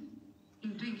especially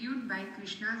intrigued by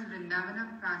Krishna's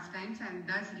Vrindavana pastimes and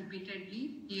thus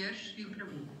repeatedly hear Srila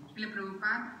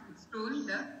Prabhupada extol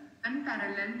the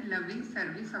unparalleled loving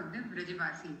service of the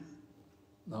Vrajavasis.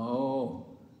 No.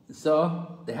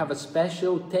 So they have a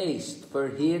special taste for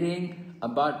hearing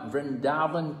about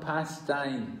Vrindavan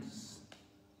pastimes.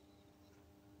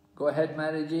 Go ahead,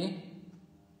 Maharaji.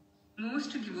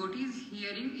 Most devotees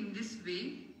hearing in this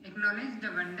way acknowledge the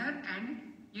wonder and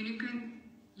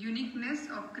uniqueness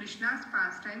of Krishna's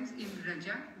pastimes in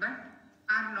Vraja, but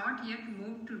are not yet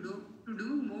moved to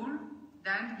do more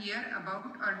than hear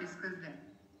about or discuss them.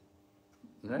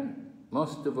 Right?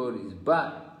 Most devotees.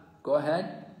 But, go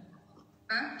ahead.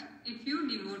 But if you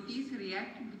devotees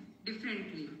react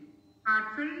differently,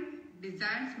 heartfelt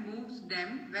desires moves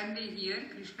them when they hear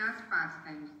Krishna's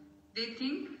pastimes. They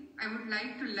think, I would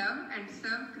like to love and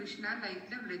serve Krishna like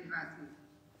the Vrajavasis.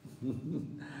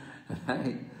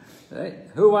 Right. Right.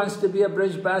 Who wants to be a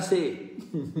Brijbasi?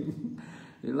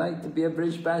 You like to be a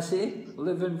Brijbasi?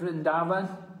 Live in Vrindavan?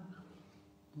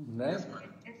 Right?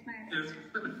 Yes.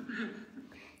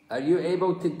 Are you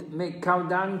able to make cow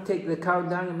dung, take the cow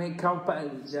dung and make cow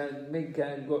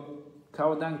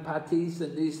dung patties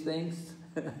and these things?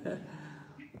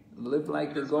 Live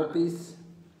like the gopis,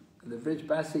 the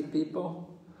Vrijbasi people?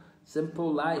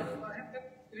 Simple life.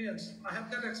 I have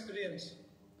that experience.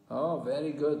 Oh,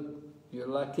 very good. You're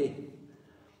lucky.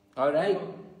 All right.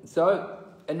 So,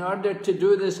 in order to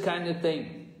do this kind of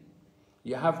thing,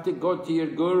 you have to go to your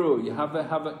guru. You have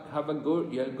a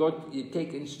guru. You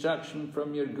take instruction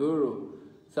from your guru.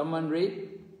 Someone read.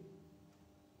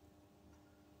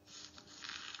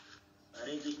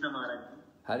 Hare Krishna Maharaj.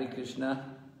 Hare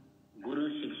Krishna. Guru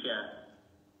Shiksha.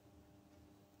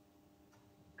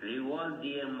 Revolve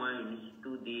their minds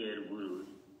to their gurus.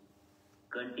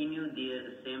 Continue their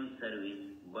same service,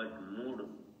 but mood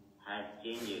has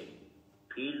changed.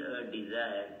 Feel a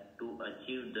desire to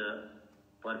achieve the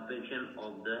perfection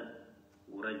of the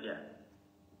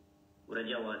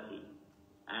Vrajavasi,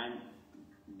 and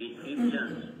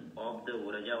descriptions of the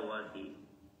Vrajavasi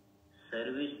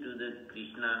service to the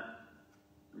Krishna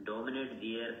dominate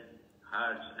their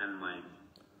hearts and minds.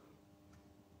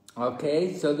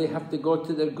 Okay, so they have to go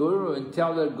to their guru and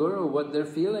tell their guru what they're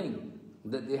feeling,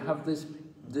 that they have this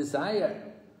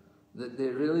desire, that they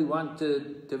really want to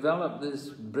develop this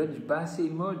Brijbasi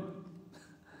mood.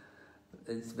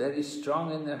 It's very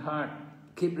strong in their heart.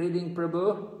 Keep reading,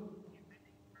 Prabhu.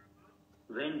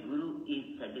 When Guru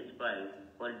is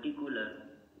satisfied, particular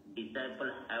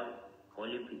disciple have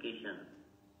qualification.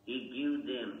 He gives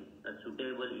them a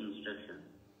suitable instruction.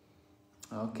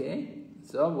 Okay,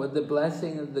 so with the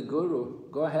blessing of the Guru,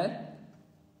 go ahead.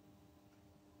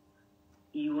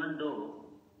 Even though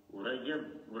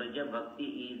Vraja Bhakti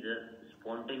is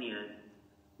spontaneous,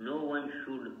 no one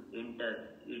should enter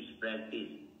its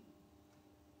practice.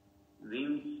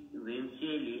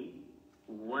 Whimsically,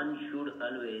 one should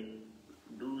always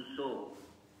do so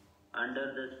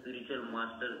under the spiritual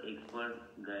master expert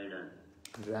guidance.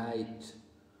 Right.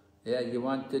 Yeah, you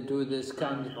want to do this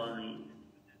kind of... Swami.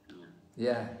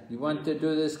 Yeah, you want to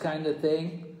do this kind of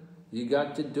thing, you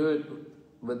got to do it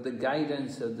with the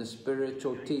guidance of the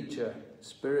spiritual teacher.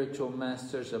 Spiritual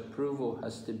master's approval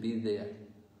has to be there.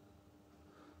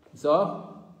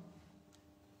 So,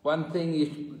 one thing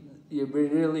you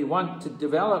really want to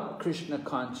develop Krishna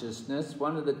consciousness,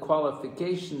 one of the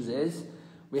qualifications is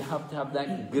we have to have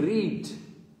that greed,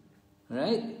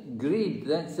 right? Greed,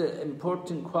 that's an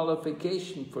important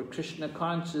qualification for Krishna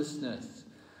consciousness.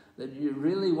 That you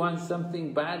really want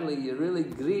something badly, you're really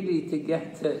greedy to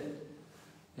get it.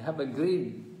 You have a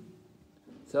greed.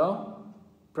 So,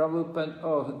 Prabhupada,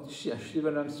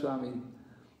 Shivanam Swami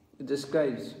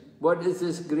describes, what is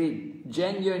this greed?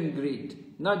 Genuine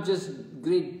greed. Not just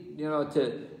greed,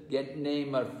 to get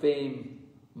name or fame,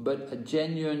 but a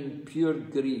genuine, pure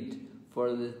greed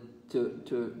for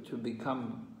to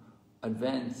become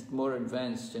advanced, more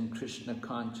advanced in Krishna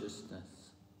consciousness.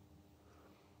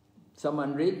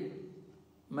 Someone read?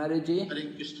 Maharaji?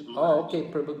 Hare Krishna, Oh, okay,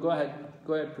 Prabhu, go ahead.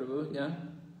 Go ahead, Prabhu, yeah.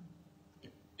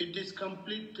 It is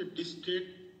complete distaste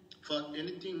for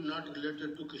anything not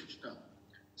related to Krishna.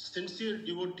 Sincere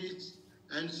devotees,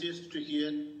 anxious to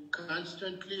hear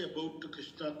constantly about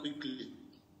Krishna, quickly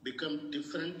become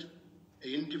indifferent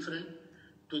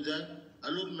to the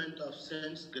allurement of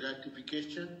sense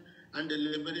gratification and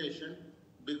liberation,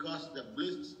 because the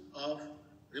bliss of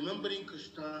remembering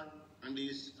Krishna and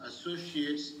his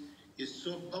associates is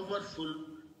so powerful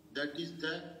that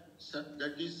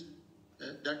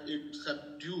it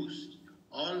subdues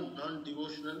all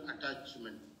non-devotional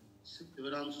attachment.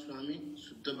 Vighna Swami,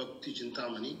 Suddha Bhakti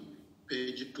Chintamani,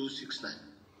 page 269.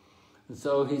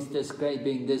 So he's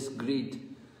describing this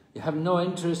greed. You have no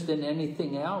interest in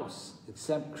anything else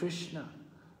except Krishna.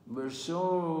 We're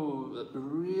so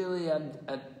really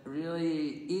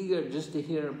eager just to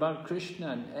hear about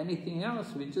Krishna, and anything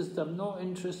else we just have no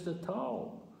interest at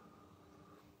all.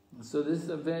 So this is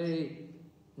a very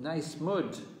nice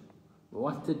mood. We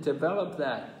want to develop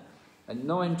that. And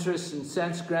no interest in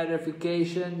sense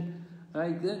gratification,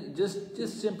 right? Just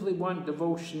simply want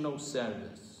devotional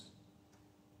service.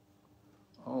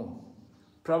 Oh,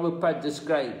 Prabhupada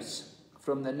describes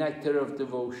from the Nectar of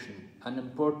Devotion, an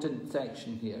important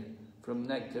section here from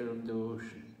Nectar of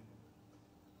Devotion.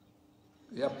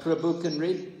 Yeah, Prabhu can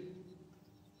read.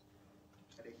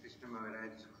 Hare Krishna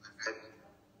Maharaj,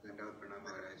 Nandavapana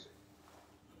Maharaj.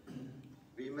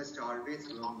 We must always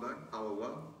remember,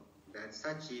 however, that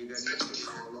such eagerness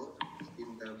to follow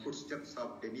in the footsteps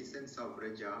of denizens of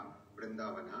Vraja,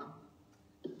 Vrindavana,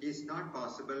 is not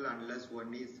possible unless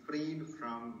one is freed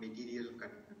from material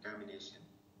contamination.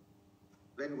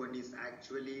 When one is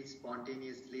actually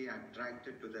spontaneously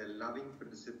attracted to the loving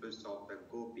principles of the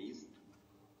gopis,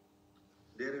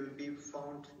 there will be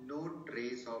found no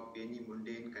trace of any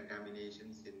mundane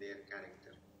contaminations in their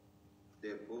character.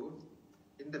 Therefore,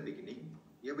 in the beginning,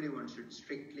 everyone should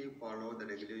strictly follow the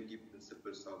regulative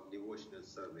principles of devotional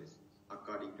service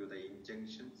according to the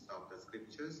injunctions of the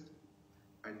scriptures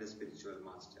and the spiritual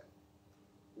master.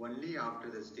 Only after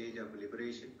the stage of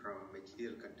liberation from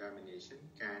material contamination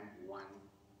can one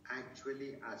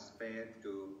actually aspire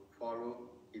to follow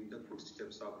in the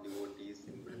footsteps of devotees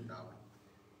in Vrindavan.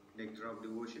 Nectar of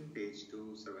Devotion, page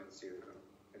 270.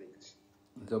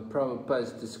 So Prabhupada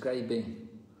is describing,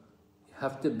 you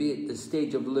have to be at the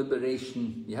stage of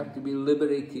liberation, you have to be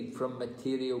liberated from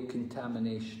material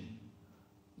contamination.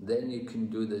 Then you can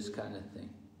do this kind of thing.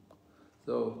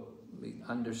 So we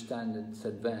understand it's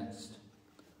advanced.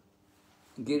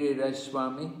 Giriraj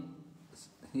Swami,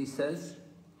 he says,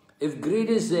 if greed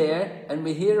is there and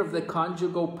we hear of the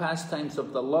conjugal pastimes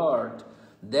of the Lord,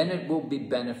 then it will be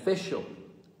beneficial.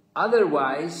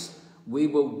 Otherwise, we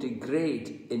will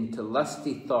degrade into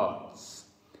lusty thoughts.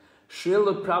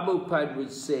 Srila Prabhupada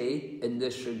would say in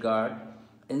this regard,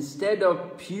 instead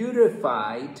of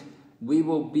purified, we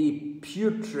will be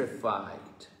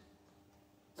putrefied.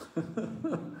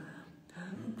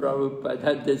 Prabhupada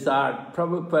had this art.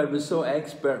 Prabhupada was so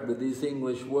expert with these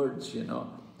English words, you know.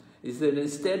 He said,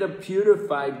 instead of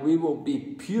purified, we will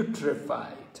be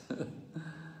putrefied.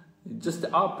 just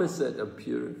the opposite of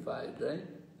purified, right?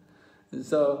 And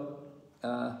so,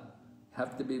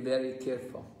 have to be very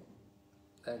careful.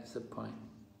 That's the point.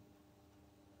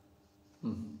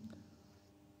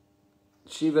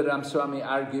 Shivaram Swami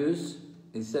argues,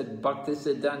 he said,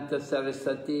 Bhaktisiddhanta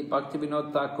Saraswati,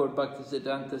 Bhaktivinoda Thakur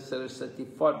Bhaktisiddhanta Saraswati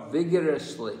fought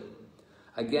vigorously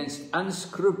against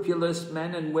unscrupulous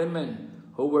men and women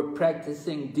who were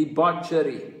practicing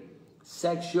debauchery,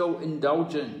 sexual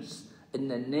indulgence in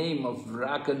the name of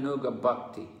Raganuga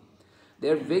Bhakti.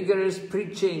 Their vigorous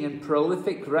preaching and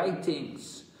prolific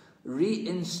writings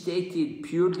reinstated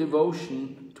pure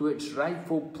devotion to its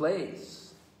rightful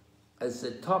place as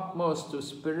the topmost of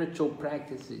spiritual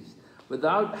practices.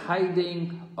 Without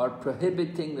hiding or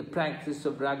prohibiting the practice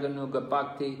of Raganuga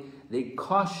Bhakti, they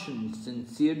cautioned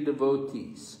sincere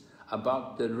devotees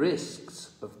about the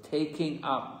risks of taking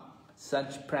up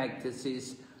such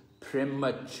practices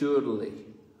prematurely.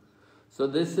 So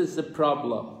this is the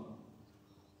problem.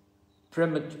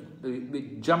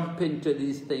 We jump into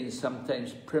these things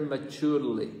sometimes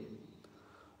prematurely.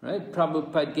 Right?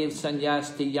 Prabhupada gave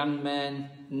sannyas to young men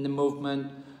in the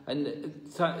movement, and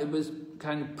it was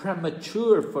kind of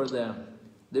premature for them.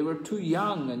 They were too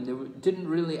young and they didn't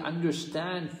really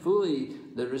understand fully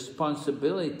the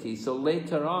responsibility. So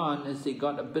later on, as they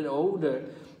got a bit older,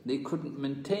 they couldn't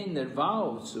maintain their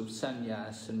vows of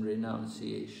sannyas and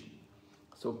renunciation.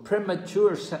 So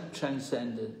premature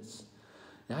transcendence.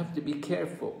 You have to be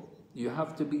careful. You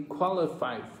have to be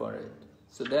qualified for it.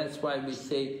 So that's why we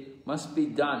say must be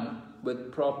done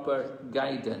with proper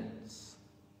guidance.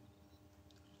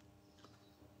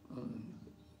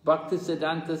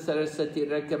 Bhaktisiddhanta Saraswati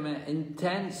recommend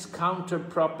intense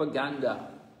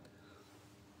counter-propaganda.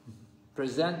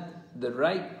 Present the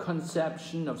right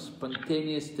conception of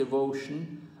spontaneous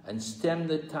devotion and stem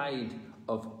the tide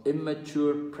of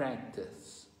immature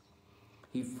practice.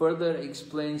 He further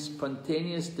explains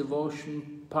spontaneous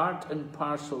devotion, part and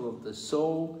parcel of the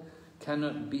soul,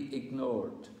 cannot be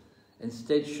ignored.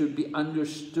 Instead should be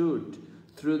understood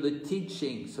through the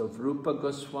teachings of Rupa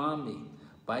Goswami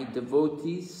by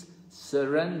devotees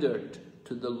surrendered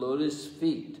to the lotus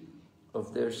feet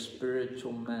of their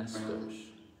spiritual masters.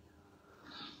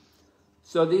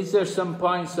 So these are some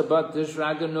points about this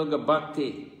Raganuga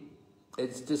Bhakti.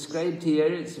 It's described here,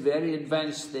 it's a very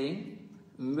advanced thing.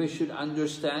 We should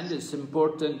understand, it's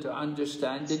important to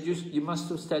understand. You must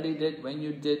have studied it when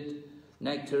you did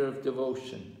Nectar of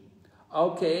Devotion.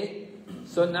 Okay,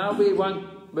 so now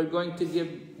we're going to give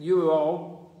you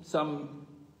all some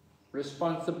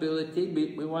responsibility.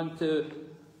 We want to,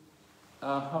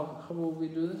 how will we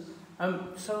do this?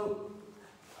 So,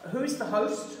 who is the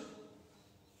host?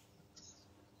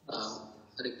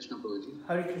 Hare Krishna Prabhuji.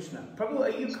 Hare Krishna. Prabhu, are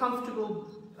you comfortable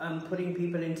putting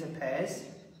people into pairs?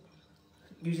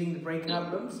 Using the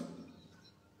breakout rooms?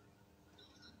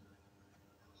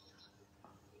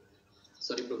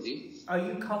 Sorry, Prabhuji. Are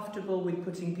you comfortable with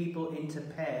putting people into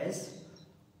pairs?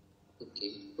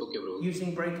 Okay, Prabhu.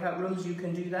 Using breakout rooms, you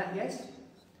can do that, yes?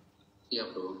 Yeah,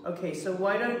 Prabhu. Okay, so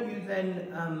why don't you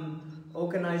then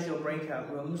organize your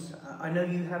breakout rooms? I know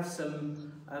you have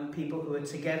some people who are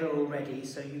together already,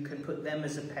 so you can put them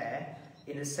as a pair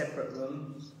in a separate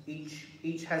room.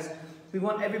 Each has... We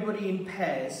want everybody in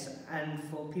pairs, and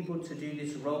for people to do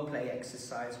this role play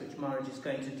exercise, which Maharaj is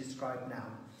going to describe now.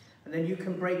 And then you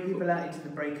can break people out into the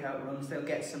breakout rooms. They'll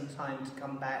get some time to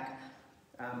come back,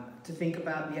 to think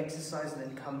about the exercise, and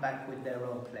then come back with their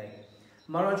role play.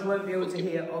 Maharaj won't be able to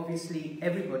hear, obviously,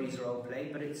 everybody's role play,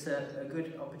 but it's a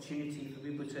good opportunity for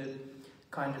people to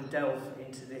kind of delve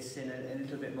into this in a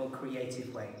little bit more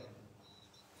creative way.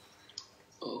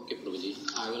 Okay, Prabhuji.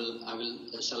 I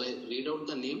will. Shall I read out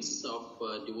the names of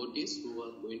devotees who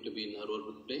are going to be in a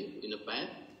role play in a pair?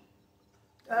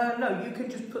 No, you can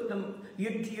just put them. Do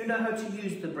you know how to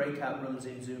use the breakout rooms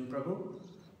in Zoom, Prabhu?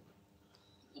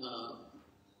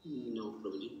 No,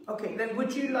 Prabhuji. Okay, then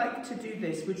would you like to do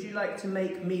this? Would you like to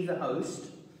make me the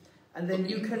host, and then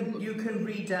you can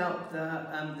read out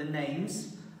the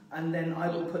names, and then I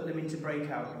will put them into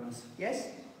breakout rooms. Yes.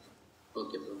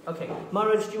 Okay, Prabhuji. Okay,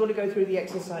 Maharaj, do you want to go through the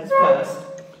exercise first?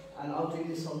 And I'll do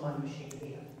this on my machine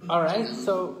here. All right,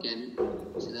 so... Can you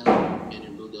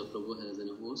do the Prabhu as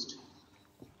a host?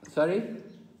 Sorry?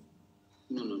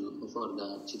 No. For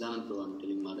the Chidanand Prabhu, I'm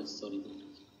telling Maharaj, sorry.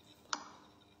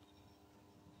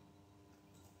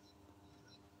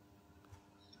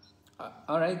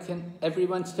 All right, can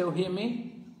everyone still hear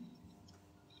me?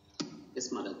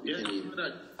 Yes, Maharaj, we can hear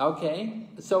you. Okay,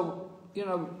 so,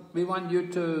 we want you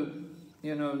to,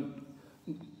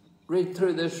 read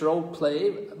through this role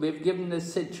play. We've given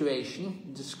this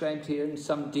situation described here in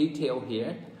some detail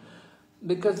here,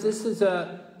 because this is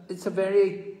it's a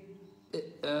very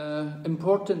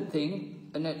important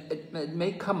thing, and it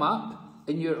may come up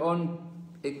in your own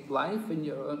life.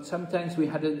 Sometimes we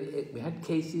had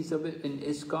cases of it in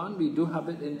ISKCON. We do have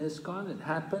it in ISKCON. It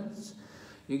happens.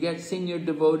 You get senior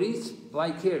devotees,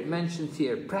 like here, it mentions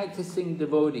here, practicing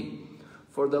devotee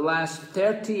for the last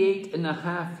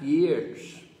 38.5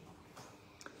 years.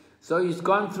 So he's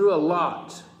gone through a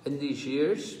lot in these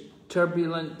years,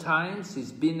 turbulent times.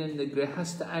 He's been in the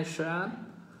Grihastha ashram,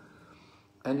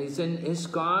 and he's in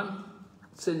ISKCON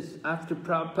since after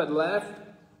Prabhupada left.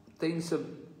 Things have,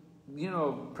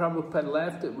 Prabhupada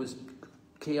left, it was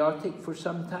chaotic for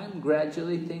some time.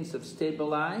 Gradually things have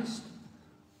stabilized.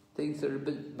 Things are a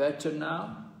bit better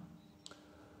now.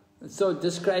 And so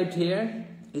described here,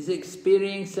 is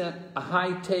experiencing a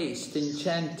high taste in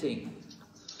chanting.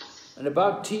 And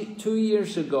about 2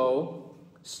 years ago,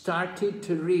 started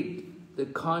to read the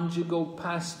conjugal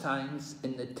pastimes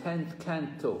in the 10th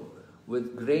canto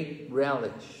with great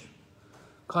relish.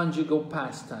 Conjugal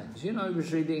pastimes. I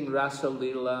was reading Rasa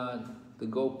Leela, the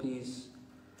gopis.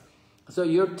 So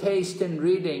your taste in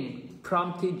reading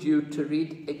prompted you to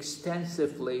read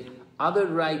extensively other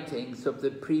writings of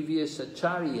the previous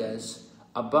acharyas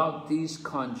about these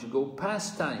conjugal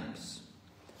pastimes.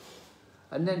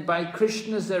 And then by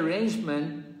Krishna's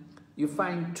arrangement, you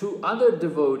find 2 other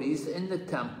devotees in the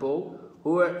temple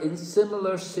who are in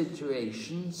similar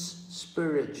situations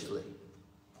spiritually.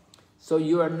 So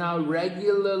you are now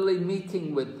regularly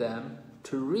meeting with them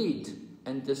to read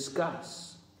and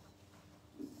discuss.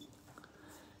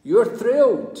 You're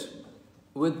thrilled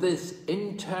with this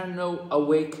internal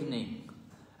awakening,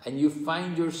 and you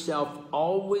find yourself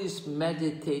always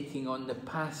meditating on the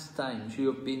pastimes you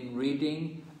have been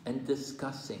reading and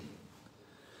discussing.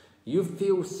 You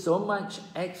feel so much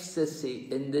ecstasy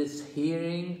in this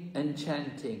hearing and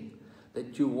chanting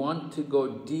that you want to go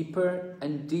deeper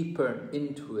and deeper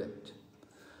into it.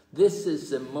 This is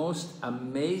the most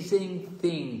amazing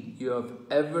thing you have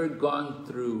ever gone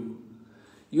through.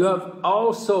 You have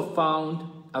also found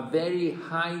a very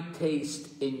high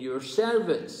taste in your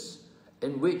service,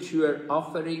 in which you are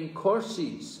offering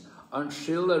courses on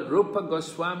Srila Rupa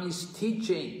Goswami's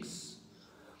teachings.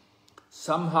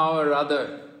 Somehow or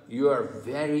other, you are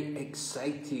very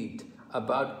excited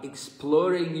about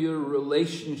exploring your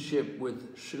relationship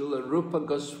with Srila Rupa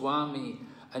Goswami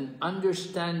and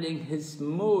understanding his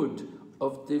mode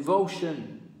of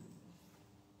devotion.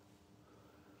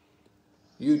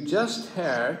 You just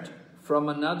heard from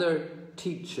another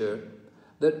teacher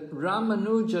that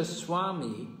Ramanuja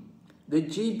Swami, the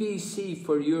GBC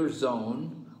for your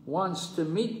zone, wants to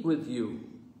meet with you.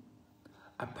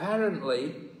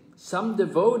 Apparently, some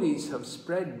devotees have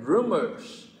spread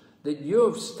rumors that you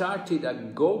have started a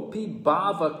Gopi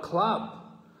Bhava club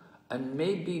and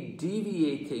may be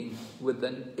deviating with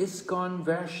an ISKCON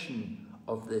version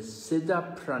of the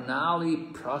Siddha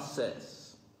Pranali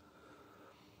process.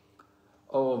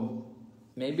 Oh,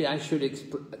 maybe I should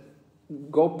explain.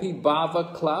 Gopi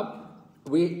Bhava Club,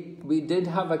 we did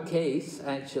have a case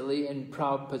actually in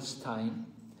Prabhupada's time.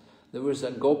 There was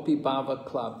a Gopi Bhava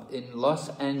Club in Los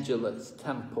Angeles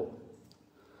temple.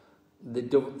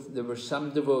 There were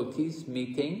some devotees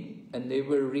meeting and they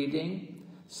were reading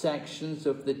sections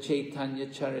of the Chaitanya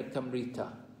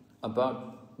Charitamrita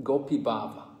about Gopi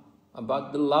Bhava,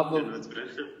 about the love of...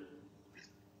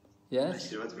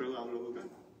 Yes?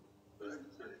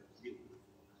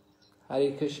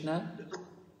 Hare Krishna.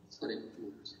 Sorry,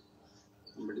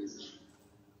 somebody's...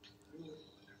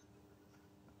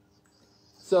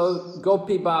 So,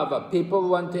 Gopi Bhava, people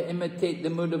want to imitate the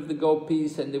mood of the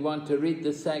gopis and they want to read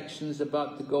the sections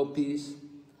about the gopis.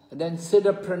 And then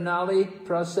Siddha Pranali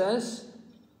process.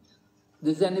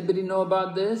 Does anybody know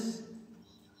about this?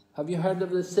 Have you heard of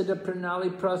the Siddha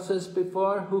Pranali process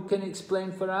before? Who can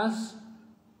explain for us?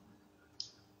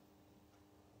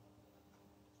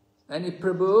 Any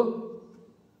Prabhu?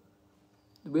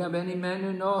 Do we have any men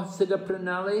who know Siddha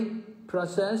Pranali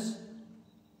process?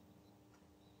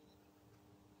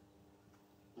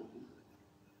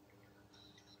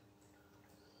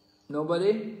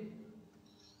 Nobody?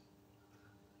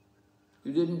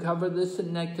 You didn't cover this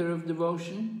in Nectar of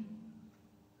Devotion?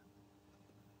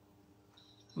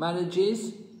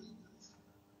 Marriages?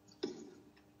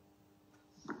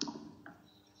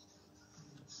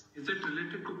 Is it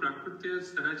related to Prakriti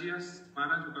Sahajiyas,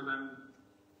 Maharaj?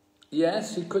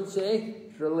 Yes, you could say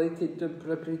it's related to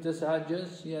Prakriti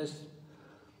Sahajas, yes.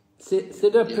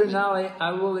 Siddha Pranali,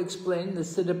 I will explain. The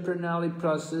Siddha Pranali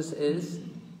process is,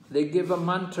 they give a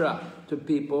mantra to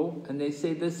people and they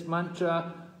say this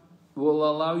mantra will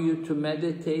allow you to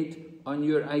meditate on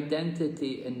your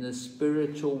identity in the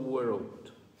spiritual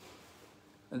world.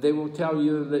 And they will tell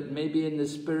you that maybe in the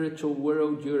spiritual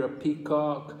world you're a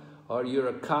peacock, or you're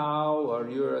a cow, or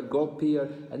you're a gopi,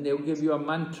 and they'll give you a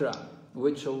mantra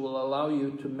which will allow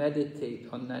you to meditate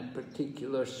on that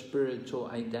particular spiritual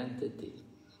identity.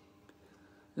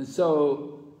 And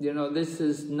so, you know, this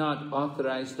is not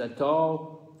authorized at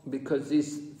all, because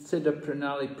this Siddha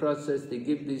Pranali process, they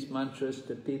give these mantras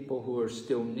to people who are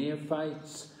still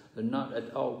neophytes. They're not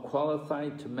at all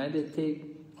qualified to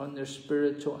meditate on their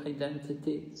spiritual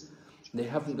identity. They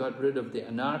haven't got rid of the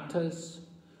anarthas,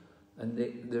 and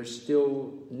they're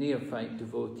still neophyte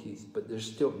devotees, but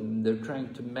they're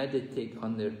trying to meditate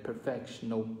on their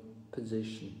perfectional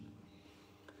position.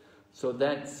 So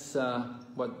that's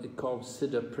what they call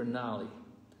Siddha Pranali.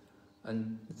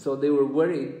 And so they were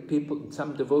worried,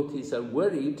 some devotees are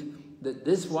worried that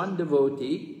this one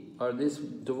devotee, or this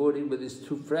devotee with his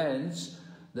two friends,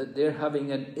 that they're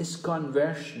having an ISKCON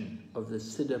version of the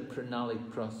Siddha Pranali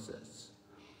process.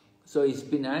 So he's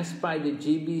been asked by the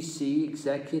GBC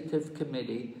Executive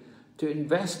Committee to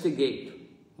investigate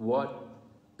what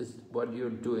you're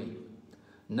doing.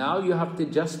 Now you have to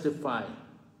justify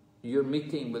your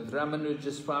meeting with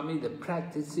Ramanuja Swami, the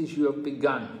practices you have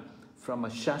begun from a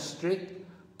Sastri,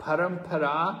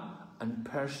 Parampara, and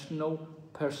personal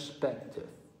perspective.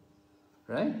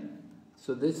 Right?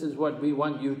 So this is what we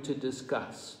want you to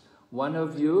discuss. One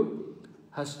of you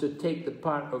has to take the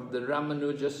part of the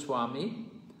Ramanuja Swami,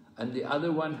 and the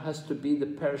other one has to be the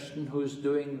person who's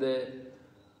doing the,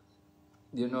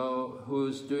 you know,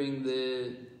 who's been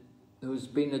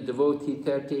a devotee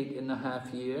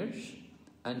 38.5 years,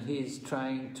 and he's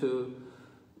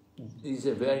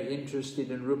very interested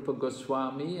in Rupa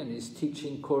Goswami, and he's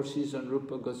teaching courses on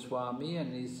Rupa Goswami,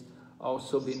 and he's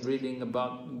also been reading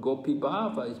about Gopi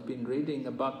Bhava. He's been reading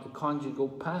about the conjugal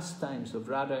pastimes of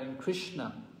Radha and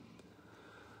Krishna.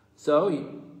 So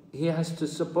he has to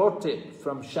support it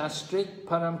from Sastri,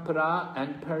 Parampara,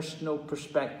 and personal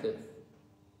perspective.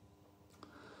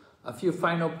 A few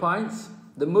final points.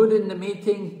 The mood in the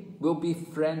meeting will be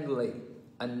friendly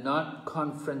and not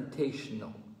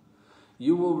confrontational.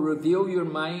 You will reveal your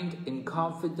mind in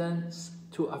confidence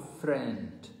to a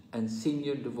friend and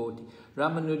senior devotee.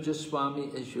 Ramanuja Swami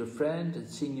is your friend and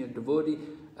senior devotee,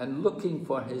 and looking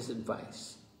for his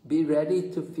advice. Be ready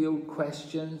to field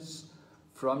questions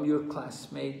from your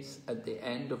classmates at the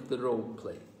end of the role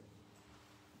play.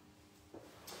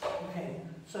 Okay,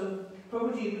 so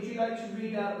Prabhuji, would you like to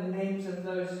read out the names of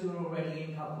those who are already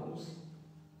in couples?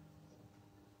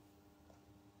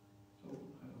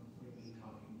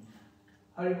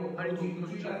 Haribol, Prabhuji,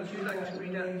 would you like to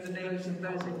read out the names of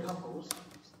those in couples?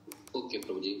 Okay,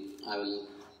 Prabhuji, I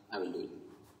will do it.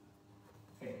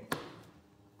 Okay.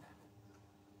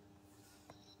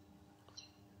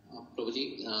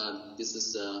 Prabhuji, this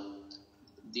is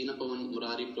Dina Pavan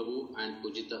Murari Prabhu and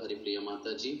Pujita Haripriya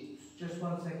Mataji. Just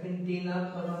 1 second.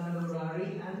 Dina Pavan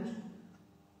Murari and?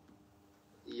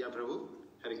 Yeah, Prabhu.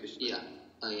 Hare Krishna.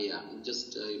 Yeah.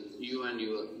 Just you and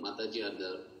your Mataji are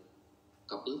the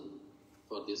couple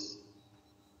for this.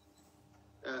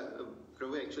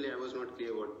 Prabhu, actually, I was not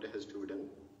clear what has to be done.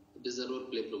 This is a role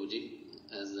play, Prabhuji,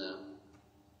 as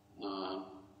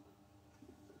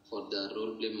for the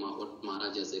role play what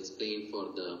Maharaj has explained for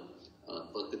the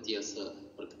Bhakti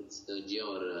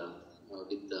or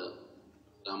with the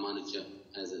Ramanuja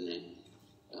as an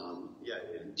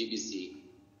GBC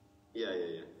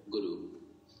Guru.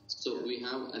 So we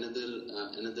have another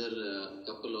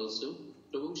couple also.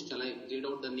 Prabhu, shall I read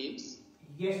out the names?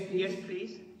 Yes,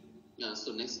 please. Yeah,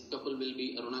 so next couple will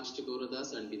be Arunakshi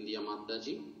Gauradas and Bindya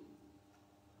Mataji.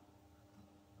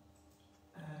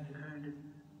 And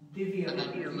Divya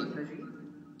Mataji.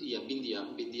 Yeah,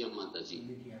 Bindya Mataji.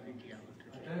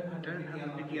 I don't have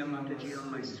Bindya Mataji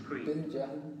on my screen.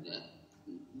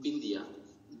 Bindya.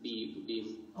 B.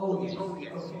 Oh,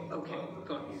 yes. Okay.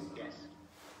 Got you. Yes.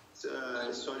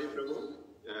 Sorry, Prabhu.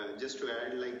 Just to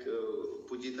add,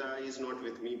 Pujita is not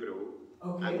with me, Prabhu.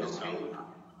 Okay. I'm just Rahul.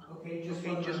 Okay,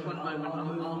 just one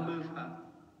moment. I'll move her.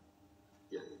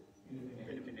 Yeah.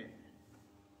 In a minute.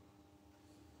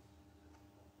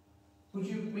 Would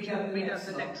you read out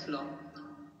the next lot?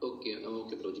 Okay,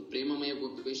 Prabhuji. Premamaya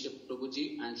Gopesha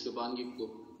Prabhuji and Shubhangi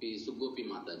Gopi, Sugopi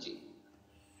Mataji.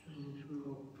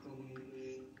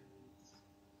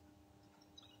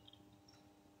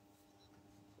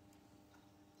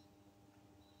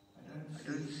 I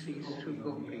don't see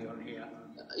Sugopi on here.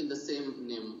 In the same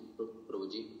name,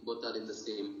 Prabhuji. Both are in the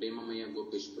same. Premamaya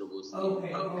Gopesh Prabhu's name.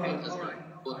 Okay,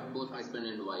 right. Both husband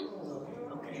and wife.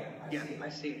 Okay, yeah, I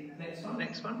see it.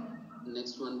 Next one.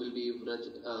 Next one will be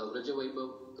Vraja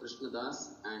Vaibhav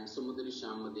Krishnadas and Sumudari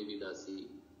Shyama Devi Dasi.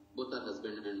 Both are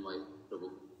husband and wife, Prabhu.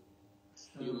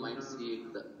 You might see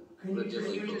it. Can you just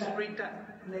read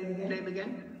that name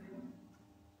again?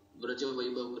 Vraja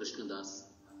Vaibhav Krishnadas.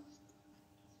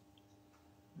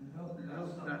 No,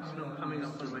 that's not coming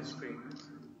up on my screen.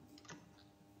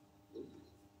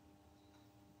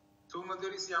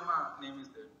 Sumaduri Syama name is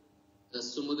there. The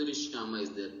Sumaduri Shyama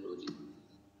is there, Prabhuji.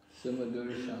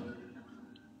 Sumaduri Shyama.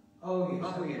 Oh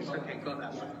yes, okay, got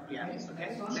that one. Yeah,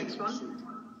 okay. Next one?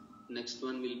 Next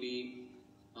one will be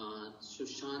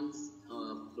Sushant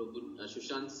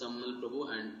Sammal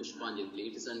Prabhu and Pushpanjali.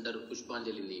 It is under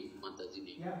Pushpanjali name, Mataji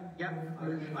name. Yeah,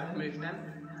 I've moved them.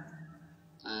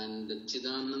 And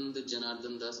Chidanand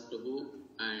Janardhan Das Prabhu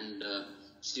and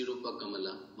Sri Rupa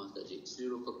Kamala Mataji. Sri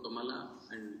Rupa Kamala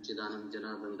and Chidanand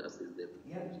Janardhan Das is there.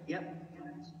 Yep.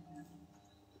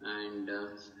 And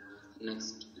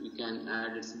next we can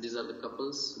add, these are the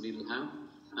couples we will have,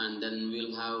 and then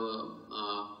we'll have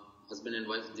husband and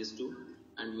wife, these two,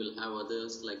 and we'll have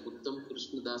others like Uttam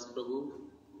Krishnadas Prabhu,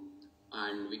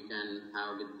 and we can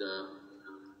have with the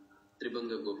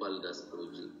Tribanga Gopal Das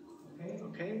Prabhuji.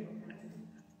 Okay.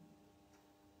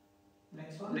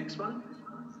 Next one.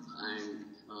 And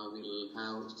we'll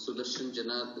have Sudarshan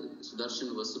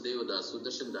Vasudev Das,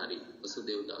 Sudarshan Dari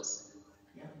Vasudev Das.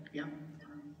 Yeah.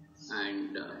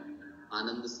 And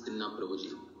Anand Stinna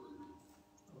Prabhuji.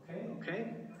 Okay.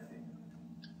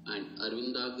 And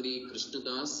Arvindagri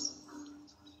Krishnadas.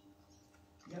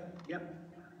 Yep.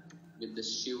 With the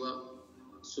Shiva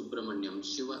Subramanyam.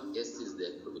 Shiva S is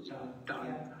there, Prabhuji.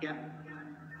 Yeah.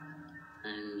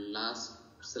 And last,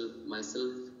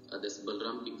 myself, that's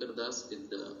Balram Kinkar Das with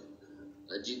the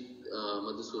Ajit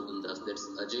Madhusudan Das. That's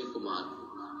Ajay Kumar.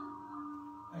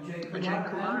 Ajay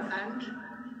Kumar and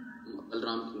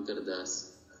Balram Kinkar Das.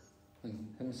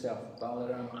 Himself,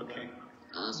 Balaram. Okay.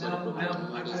 Sorry,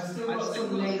 Prabhuji. I've still got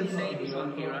some names on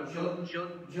here. I've got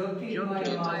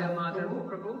Jyotirmaya Madhav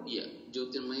Prabhu. Yeah,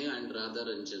 Jyotirmaya and Radha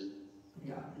Ranjan.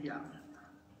 Yeah.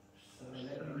 So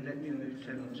let me move to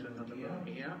another one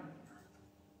here.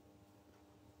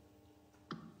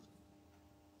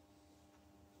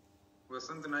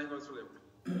 Vasant Naik also left.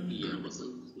 Yeah,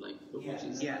 Vasant like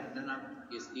Prabhuji. Yeah, then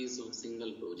He's a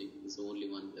single project. He's only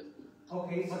one left.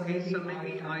 Okay, so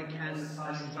maybe I can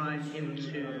assign him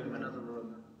to another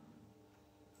room.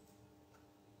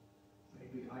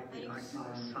 Maybe I can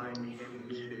assign him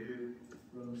to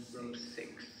room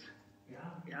 6.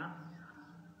 Yeah.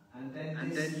 And then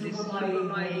this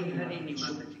Shubhamai Harini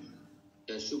Mataji.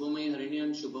 Yeah, Shubhamaya Harini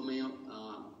and Shubhamaya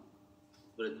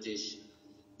Brajesh.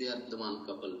 They are the one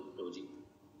couple, Prabhuji.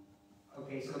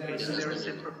 Okay, so they're a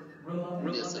separate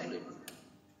room. They are separate.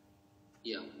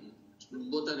 Yeah,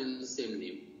 both are in the same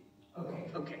name.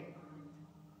 Okay.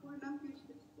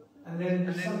 And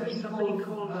then somebody called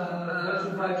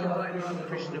Vajrabhai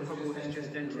Krishna Prabhu has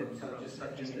just entered, so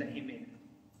I'll just let him in.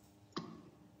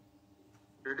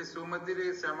 It is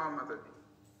Sumadiri Syama Mataji.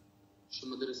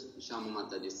 Sumadiri Syama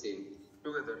Mataji, same.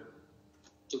 Together,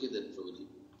 Prabhuji.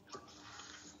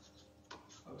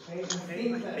 Okay, I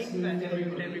think that's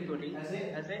everybody.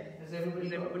 Has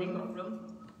everybody got room?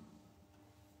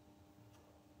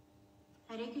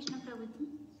 Hare Krishna Prabhuji.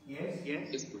 Yes. Hare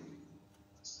Krishna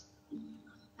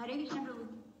Prabhuji.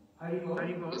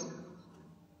 Haribol.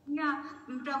 Yeah,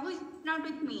 Prabhu is not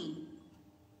with me.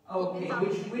 Okay,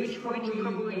 which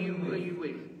Prabhu are you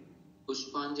with?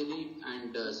 Pushpanjali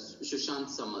and Sushant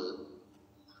Samal.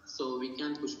 So we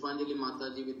can Pushpanjali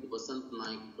Mataji with Vasant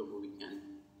Naik Prabhu, we can.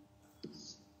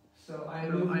 So I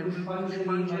will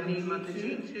Pushpanjali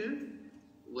Mataji to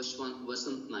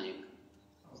Vasant Naik.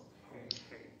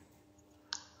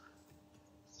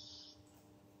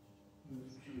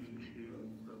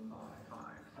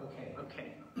 Okay.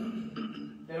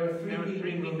 There are three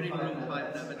room 5,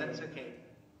 but that's okay.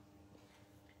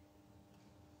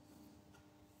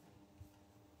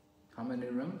 How many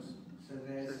rooms? So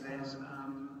there's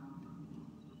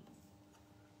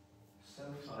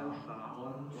so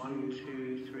far 1,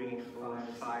 2, 3, 4,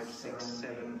 5, 6,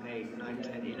 7, 8, 9,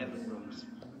 10, 11 rooms.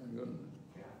 Good.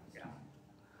 Yeah.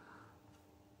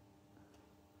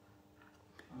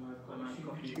 And I've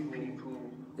got 2 people.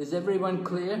 Is everyone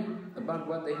clear about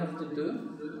what they have to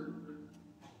do?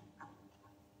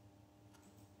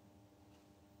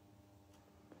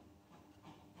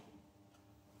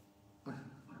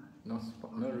 No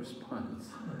response.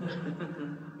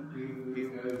 We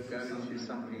go to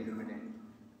somebody in a minute.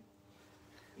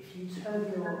 If you turn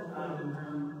your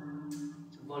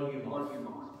volume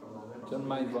off. Turn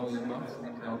my volume off.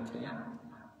 Okay.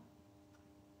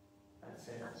 That's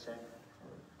it.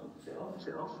 Is it off? Is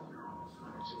it off?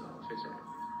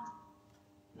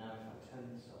 No, if I turn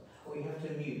this off. Or you have to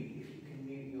mute. If you can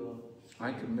mute your...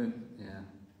 I can mute. Yeah,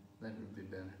 that would be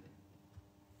better.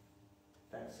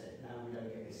 That's it. Now we don't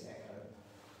get this echo.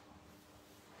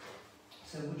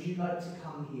 So would you like to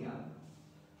come here?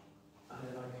 And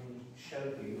then I can show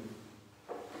you.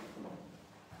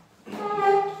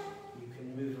 You can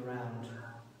move around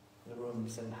the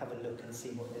rooms and have a look and see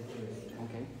what they're doing.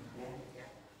 Okay. Yeah?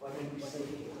 Why don't you sit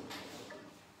here?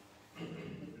 And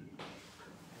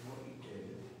what you do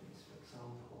is, for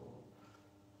example,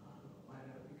 why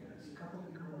don't we go? There's a couple of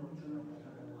people on the road that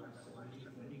I don't like, so I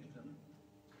need them.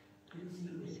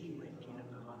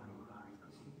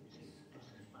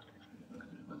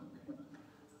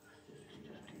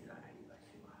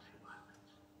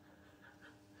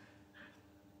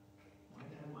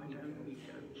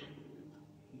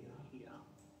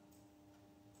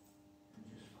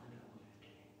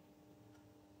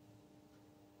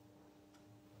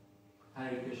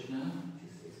 Hare Krishna.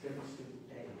 It's going to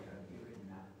there you go, you're in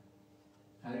now.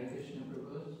 Hare Krishna,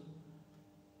 Prabhu.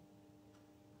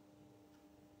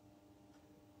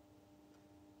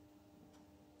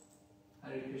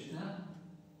 Hare Krishna.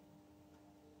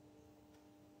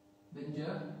 Vinja,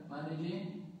 Manaji.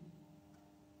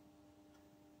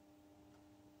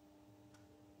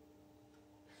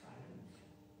 Silence.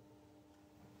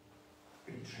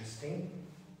 Interesting.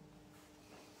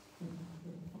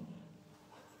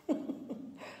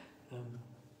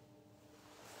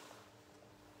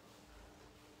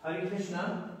 Hare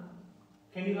Krishna,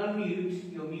 can you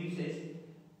unmute? You're muted.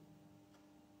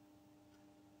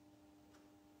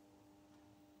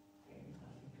 Okay,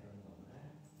 nothing going on there.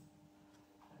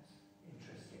 That's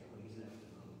interesting. Oh, he's left the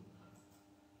room.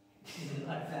 He didn't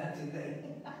like that, did they?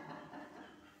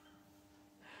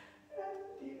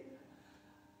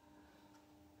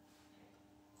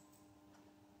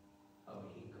 Oh,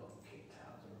 he got kicked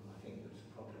out of the room. I think there was a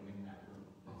problem in that room.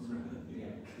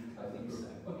 Yeah, I think so.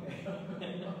 Okay.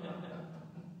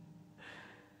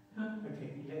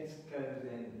 Okay, let's go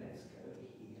then. Let's go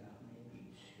here. Maybe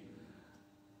two.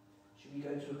 Should we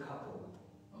go to a couple?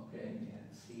 Okay. Yeah,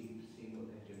 see what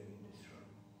they're doing in this room.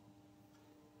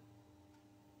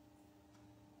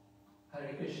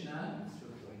 Hare Krishna.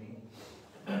 Still joining.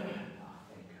 There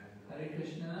you go. Hare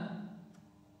Krishna.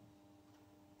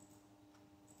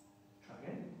 Try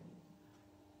again.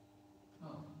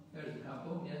 Oh, there's a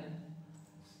couple, yeah.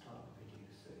 Start the video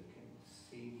so you can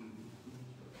see you.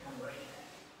 Your camera.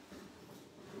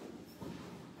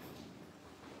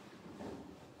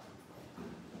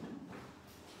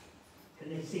 Can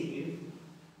they see you?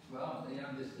 Well, yeah,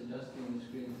 I'm just adjusting the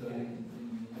screen so Yeah. they can see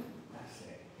me. That's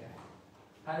it, yeah.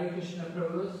 Hare Krishna,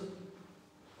 Prabhu.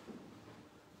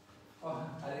 Oh,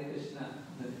 Hare Krishna.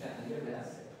 Yeah, here we are.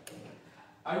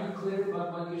 Are you clear about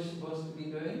what you're supposed to be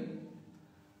doing?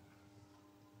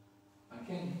 I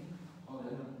can't. Oh,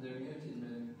 they're muted.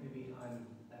 Maybe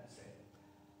that's it.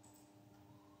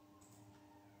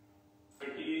 But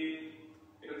he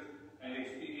is an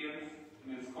experience in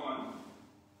ISKCON,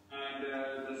 and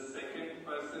the second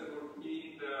person would be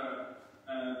the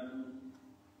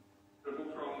Prabhu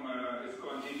from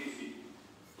ISKCON GDC.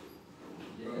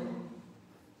 Yeah.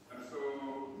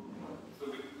 So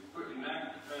we could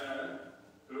enact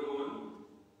role,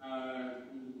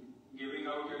 giving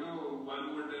out, one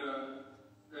would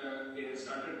they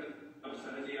started with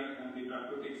Sarajya and the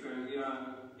Prakriti Sarajya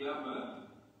Club,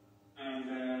 and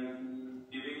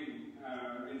giving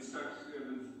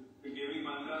instructions, giving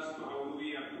mantras to how do we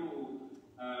have to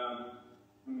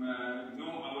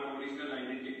know our original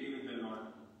identity with the Lord,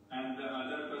 and the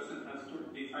other person has to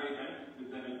defy that with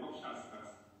the help of Shastras.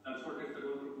 That's what is the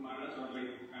Guru Maharaj, or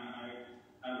like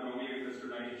I wrongly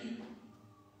understood. I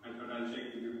thought I'll check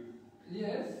with you.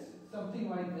 Yes, something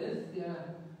like this. Yeah.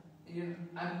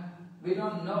 We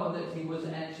don't know that he was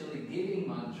actually giving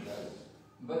mantras,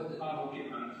 but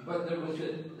but there was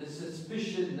a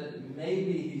suspicion that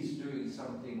maybe he's doing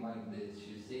something like this.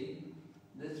 You see,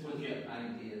 this was the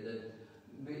idea that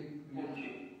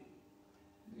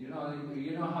you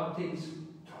know how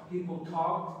people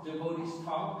talk, devotees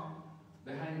talk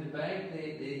behind the back.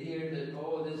 They hear that,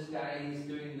 oh, this guy, he's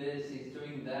doing this, he's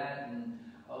doing that, and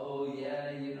oh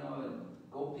yeah,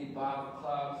 Gopi Bhav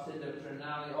Club, Siddha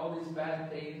Pranali, all these bad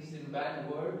things and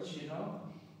bad words, Yeah.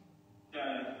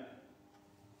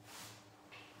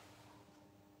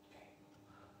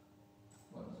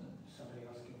 What was it? Somebody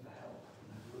asking for help.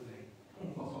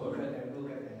 We'll go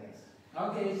there next.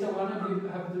 Okay, so one of you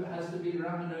has to be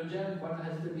Ramanuja, one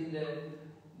has to be the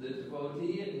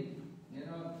devotee, and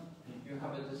you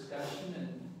have a discussion and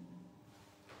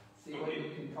see what you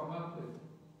can come up with.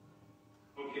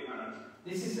 Okay, Maharaj.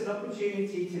 This is an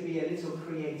opportunity to be a little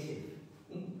creative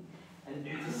and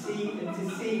to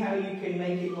see how you can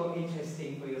make it more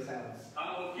interesting for yourselves.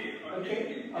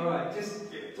 Okay. All right,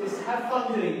 just have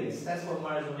fun doing this. That's what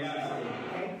Maharaj wants us to do,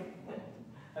 okay?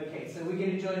 Okay, so we're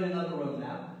going to join another room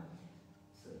now.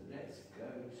 So let's go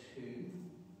to,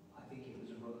 I think it was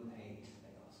room 8.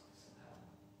 They asked for some help.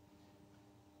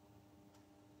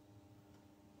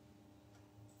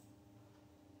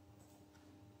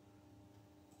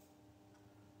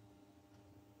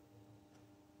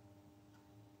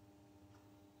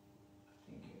 I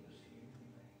think it was here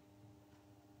anyway.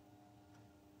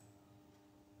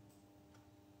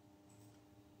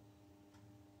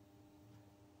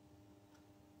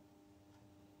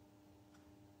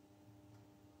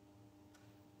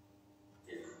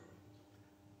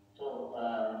 So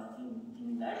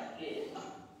in that case,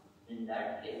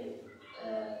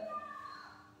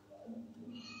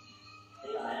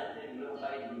 say I am a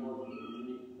neophyte devotee who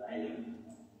is silent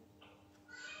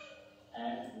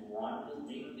and want to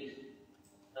bring this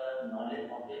knowledge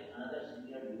of another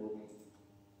senior devotee.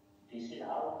 This is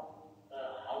how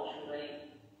should I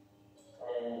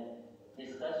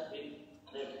discuss with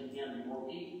the senior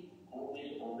devotee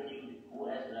who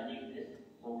has running this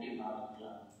Bhakti Master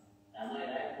class. Am I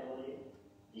right, Prabhuji?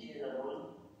 This is the rule?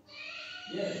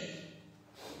 Yes,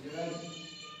 you're right.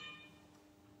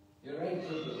 You're right,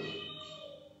 Prabhu.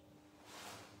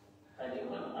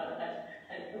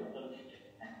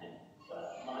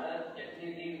 Maharaj, can you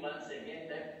read once again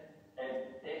that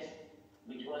text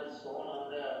which was shown on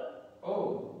the... Oh,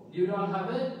 you don't have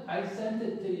it? I sent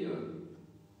it to you.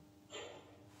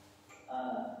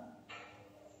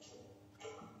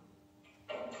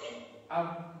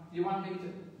 You want me to?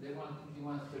 He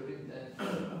wants to read that.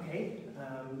 Okay.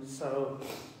 So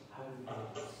how do we do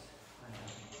this?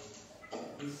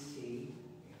 Let me see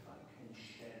if I can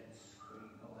share the screen.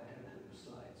 Oh, I don't have the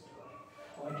slides, do I?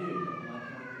 Oh, I do. I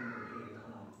can open it here, can't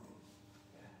I?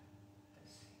 Yeah.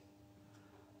 Let's see.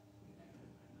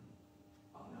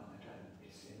 Oh no, I don't.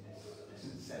 It's in this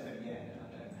lesson 7. Yeah, I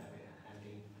don't have it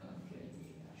handy. Okay.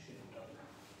 I should have done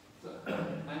that. So,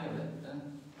 I have it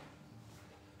then.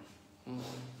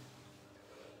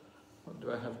 What do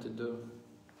I have to do?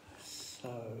 So,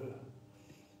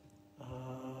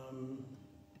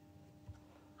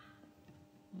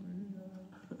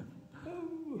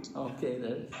 okay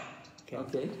then.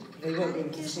 Okay. They won't be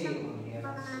able to see it on here.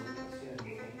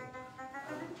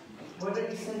 Why don't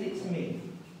you send it to me?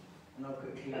 And I'll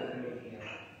quickly open it here.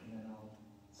 And then I'll...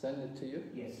 Send it to you?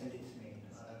 Yeah, send it to me.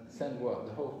 Send what?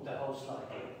 The whole? The whole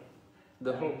slide.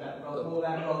 All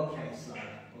that role play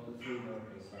slide. All the 3 role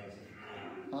play slides.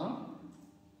 Huh?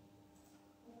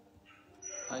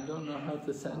 I don't know how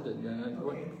to send it then.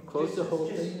 Okay. Close the whole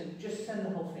thing? Just send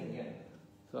the whole thing, yeah.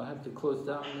 So I have to close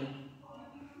down the...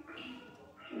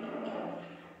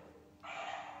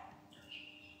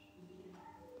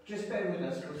 Just bear with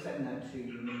us, we'll send that to you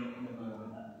in a moment.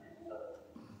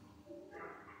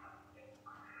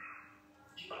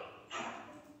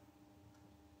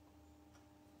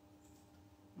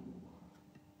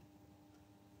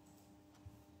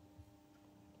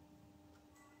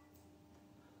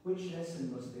 Which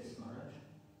lesson was this, Maharaj?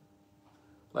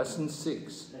 Lesson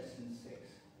 6. Lesson 6.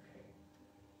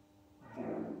 Okay.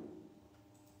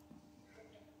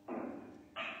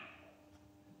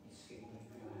 Let's see,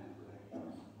 maybe I have got it on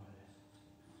my lessons.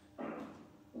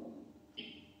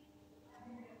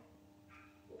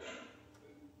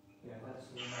 Yeah, that's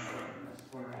the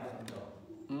one I haven't got.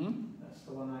 Hmm? That's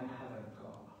the one I haven't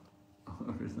got.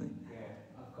 Oh, really? Yeah,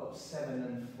 I've got 7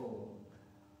 and 4.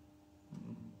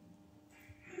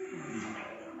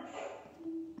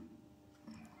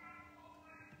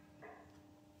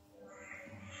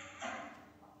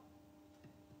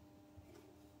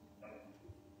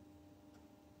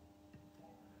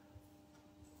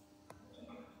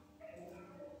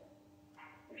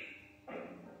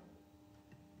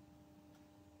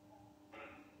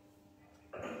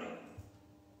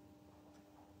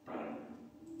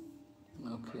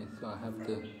 Okay, so I have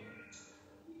to...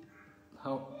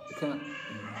 How can I...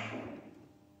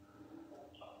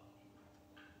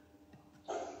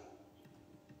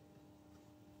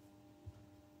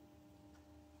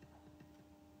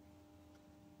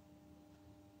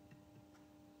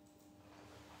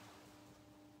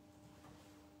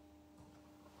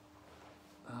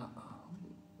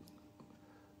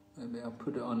 Maybe I'll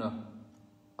put it on a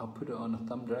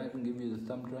thumb drive and give you the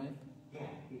thumb drive. Yeah,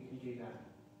 you can do that.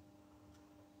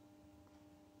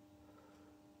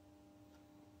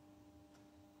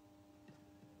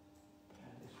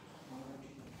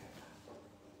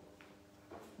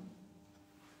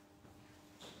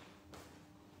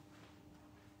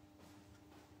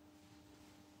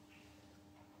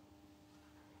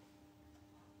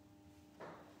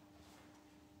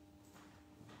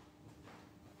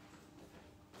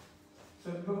 So,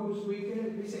 Prabhu, we're going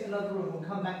to visit another room. We'll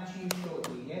come back to you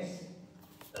shortly, yes?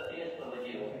 Yes,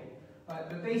 Prabhuji. Okay. Right,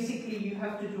 but basically you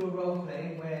have to do a role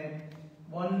play where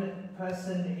one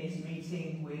person is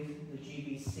meeting with the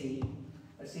GBC,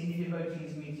 a senior devotee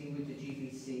is meeting with the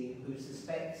GBC who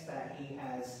suspects that he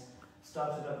has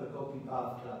started up a Gopi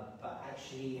Bhav club, but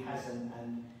actually he hasn't,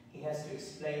 and he has to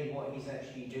explain what he's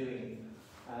actually doing.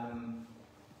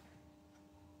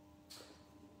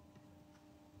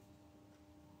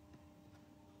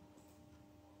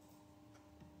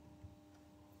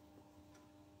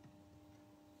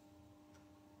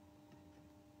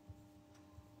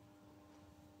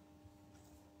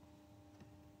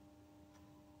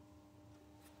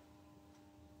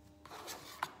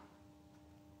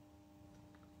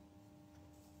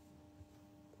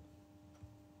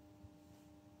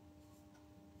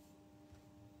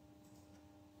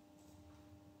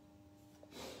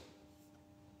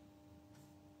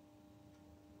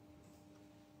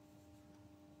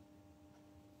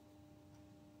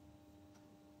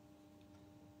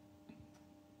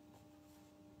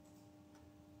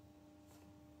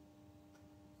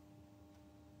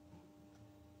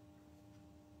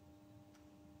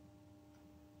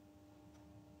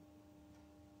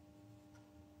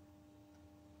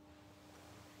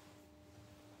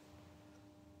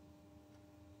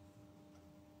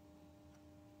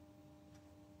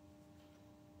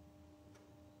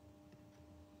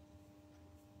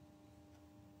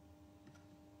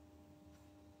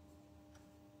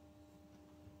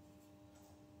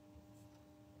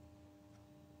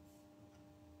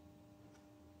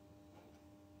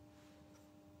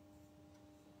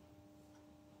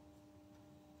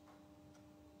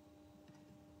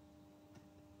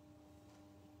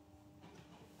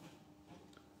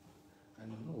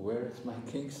 Where is my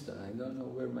Kingston? I don't know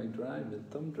where my drive, the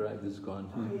thumb drive is gone.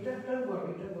 Okay, don't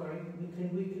worry.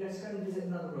 Let's go and visit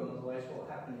another room, otherwise what will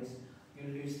happen is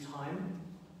you'll lose time.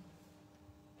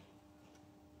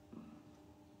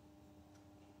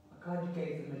 I kind of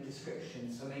gave them a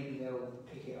description, so maybe they'll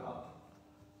pick it up.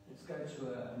 Let's go to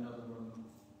another room.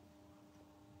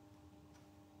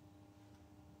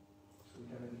 So we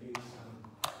don't lose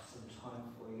some time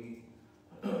for you.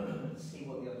 See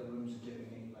what the other rooms are doing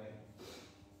anyway.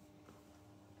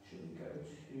 Should we go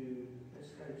to, let's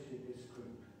go to this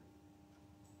group.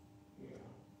 Yeah.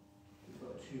 We've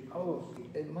got two groups. Oh,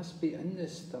 it must be in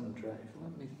this thumb drive.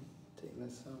 Let me take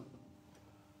this out.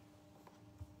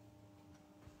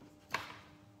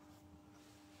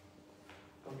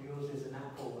 Oh, yours is an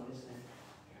Apple one, isn't it?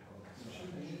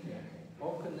 Yeah.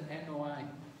 Open the NOI.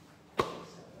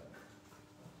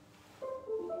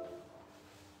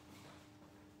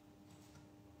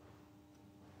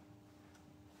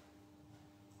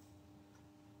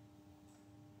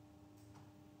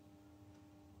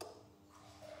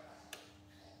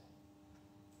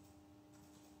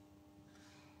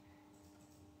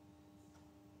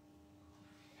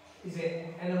 Is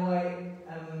it NOI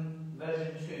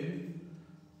version 2?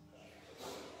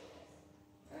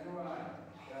 NOI,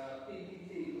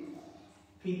 PPT.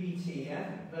 PPT, yeah?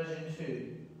 Version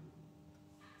 2.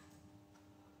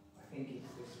 I think it's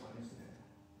this one, isn't it?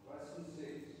 Lesson 6.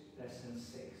 Lesson 6,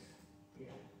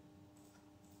 yeah.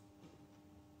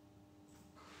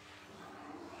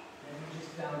 Let me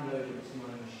just download it to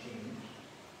my machine.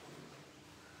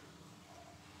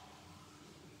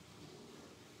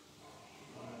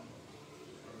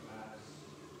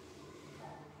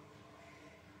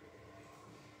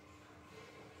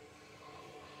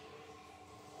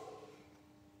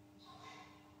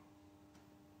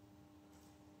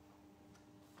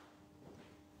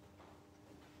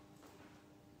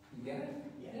 You get it?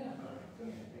 Yeah. All right. Go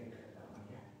ahead. There you go. That one,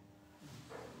 yeah.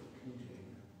 What we can do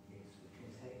is we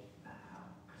can take that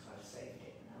out because I've saved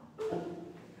it now. So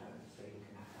you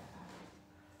can have that out.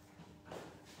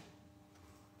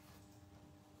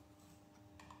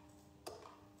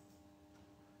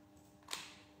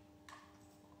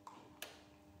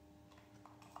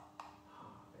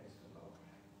 There's the log.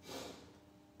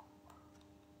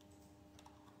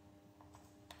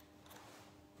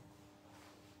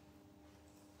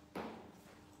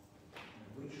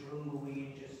 Which room were we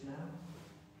in just now?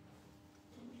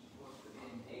 Supposed to be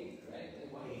in 8, right?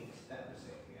 8, that was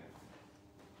it, yeah.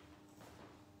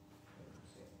 That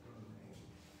was it, room 8.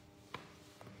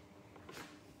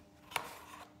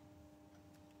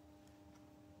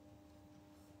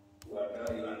 What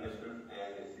you understood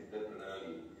as a Siddha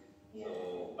Pranali.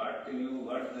 So,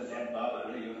 what does that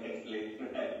Baba, you explain?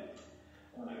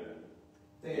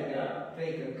 There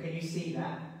you go. Can you see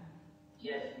that?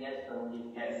 Yes,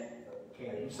 Prabhuji. Yes.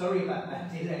 Okay, I'm sorry about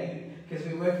that delay, because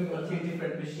we're working on 2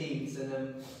 different machines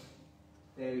and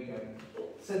There we go.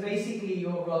 So basically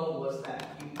your role was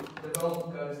that, the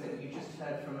role goes that you just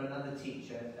heard from another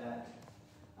teacher that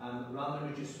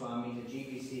Ramanuja Swami, the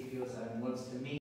GBC feels wants to meet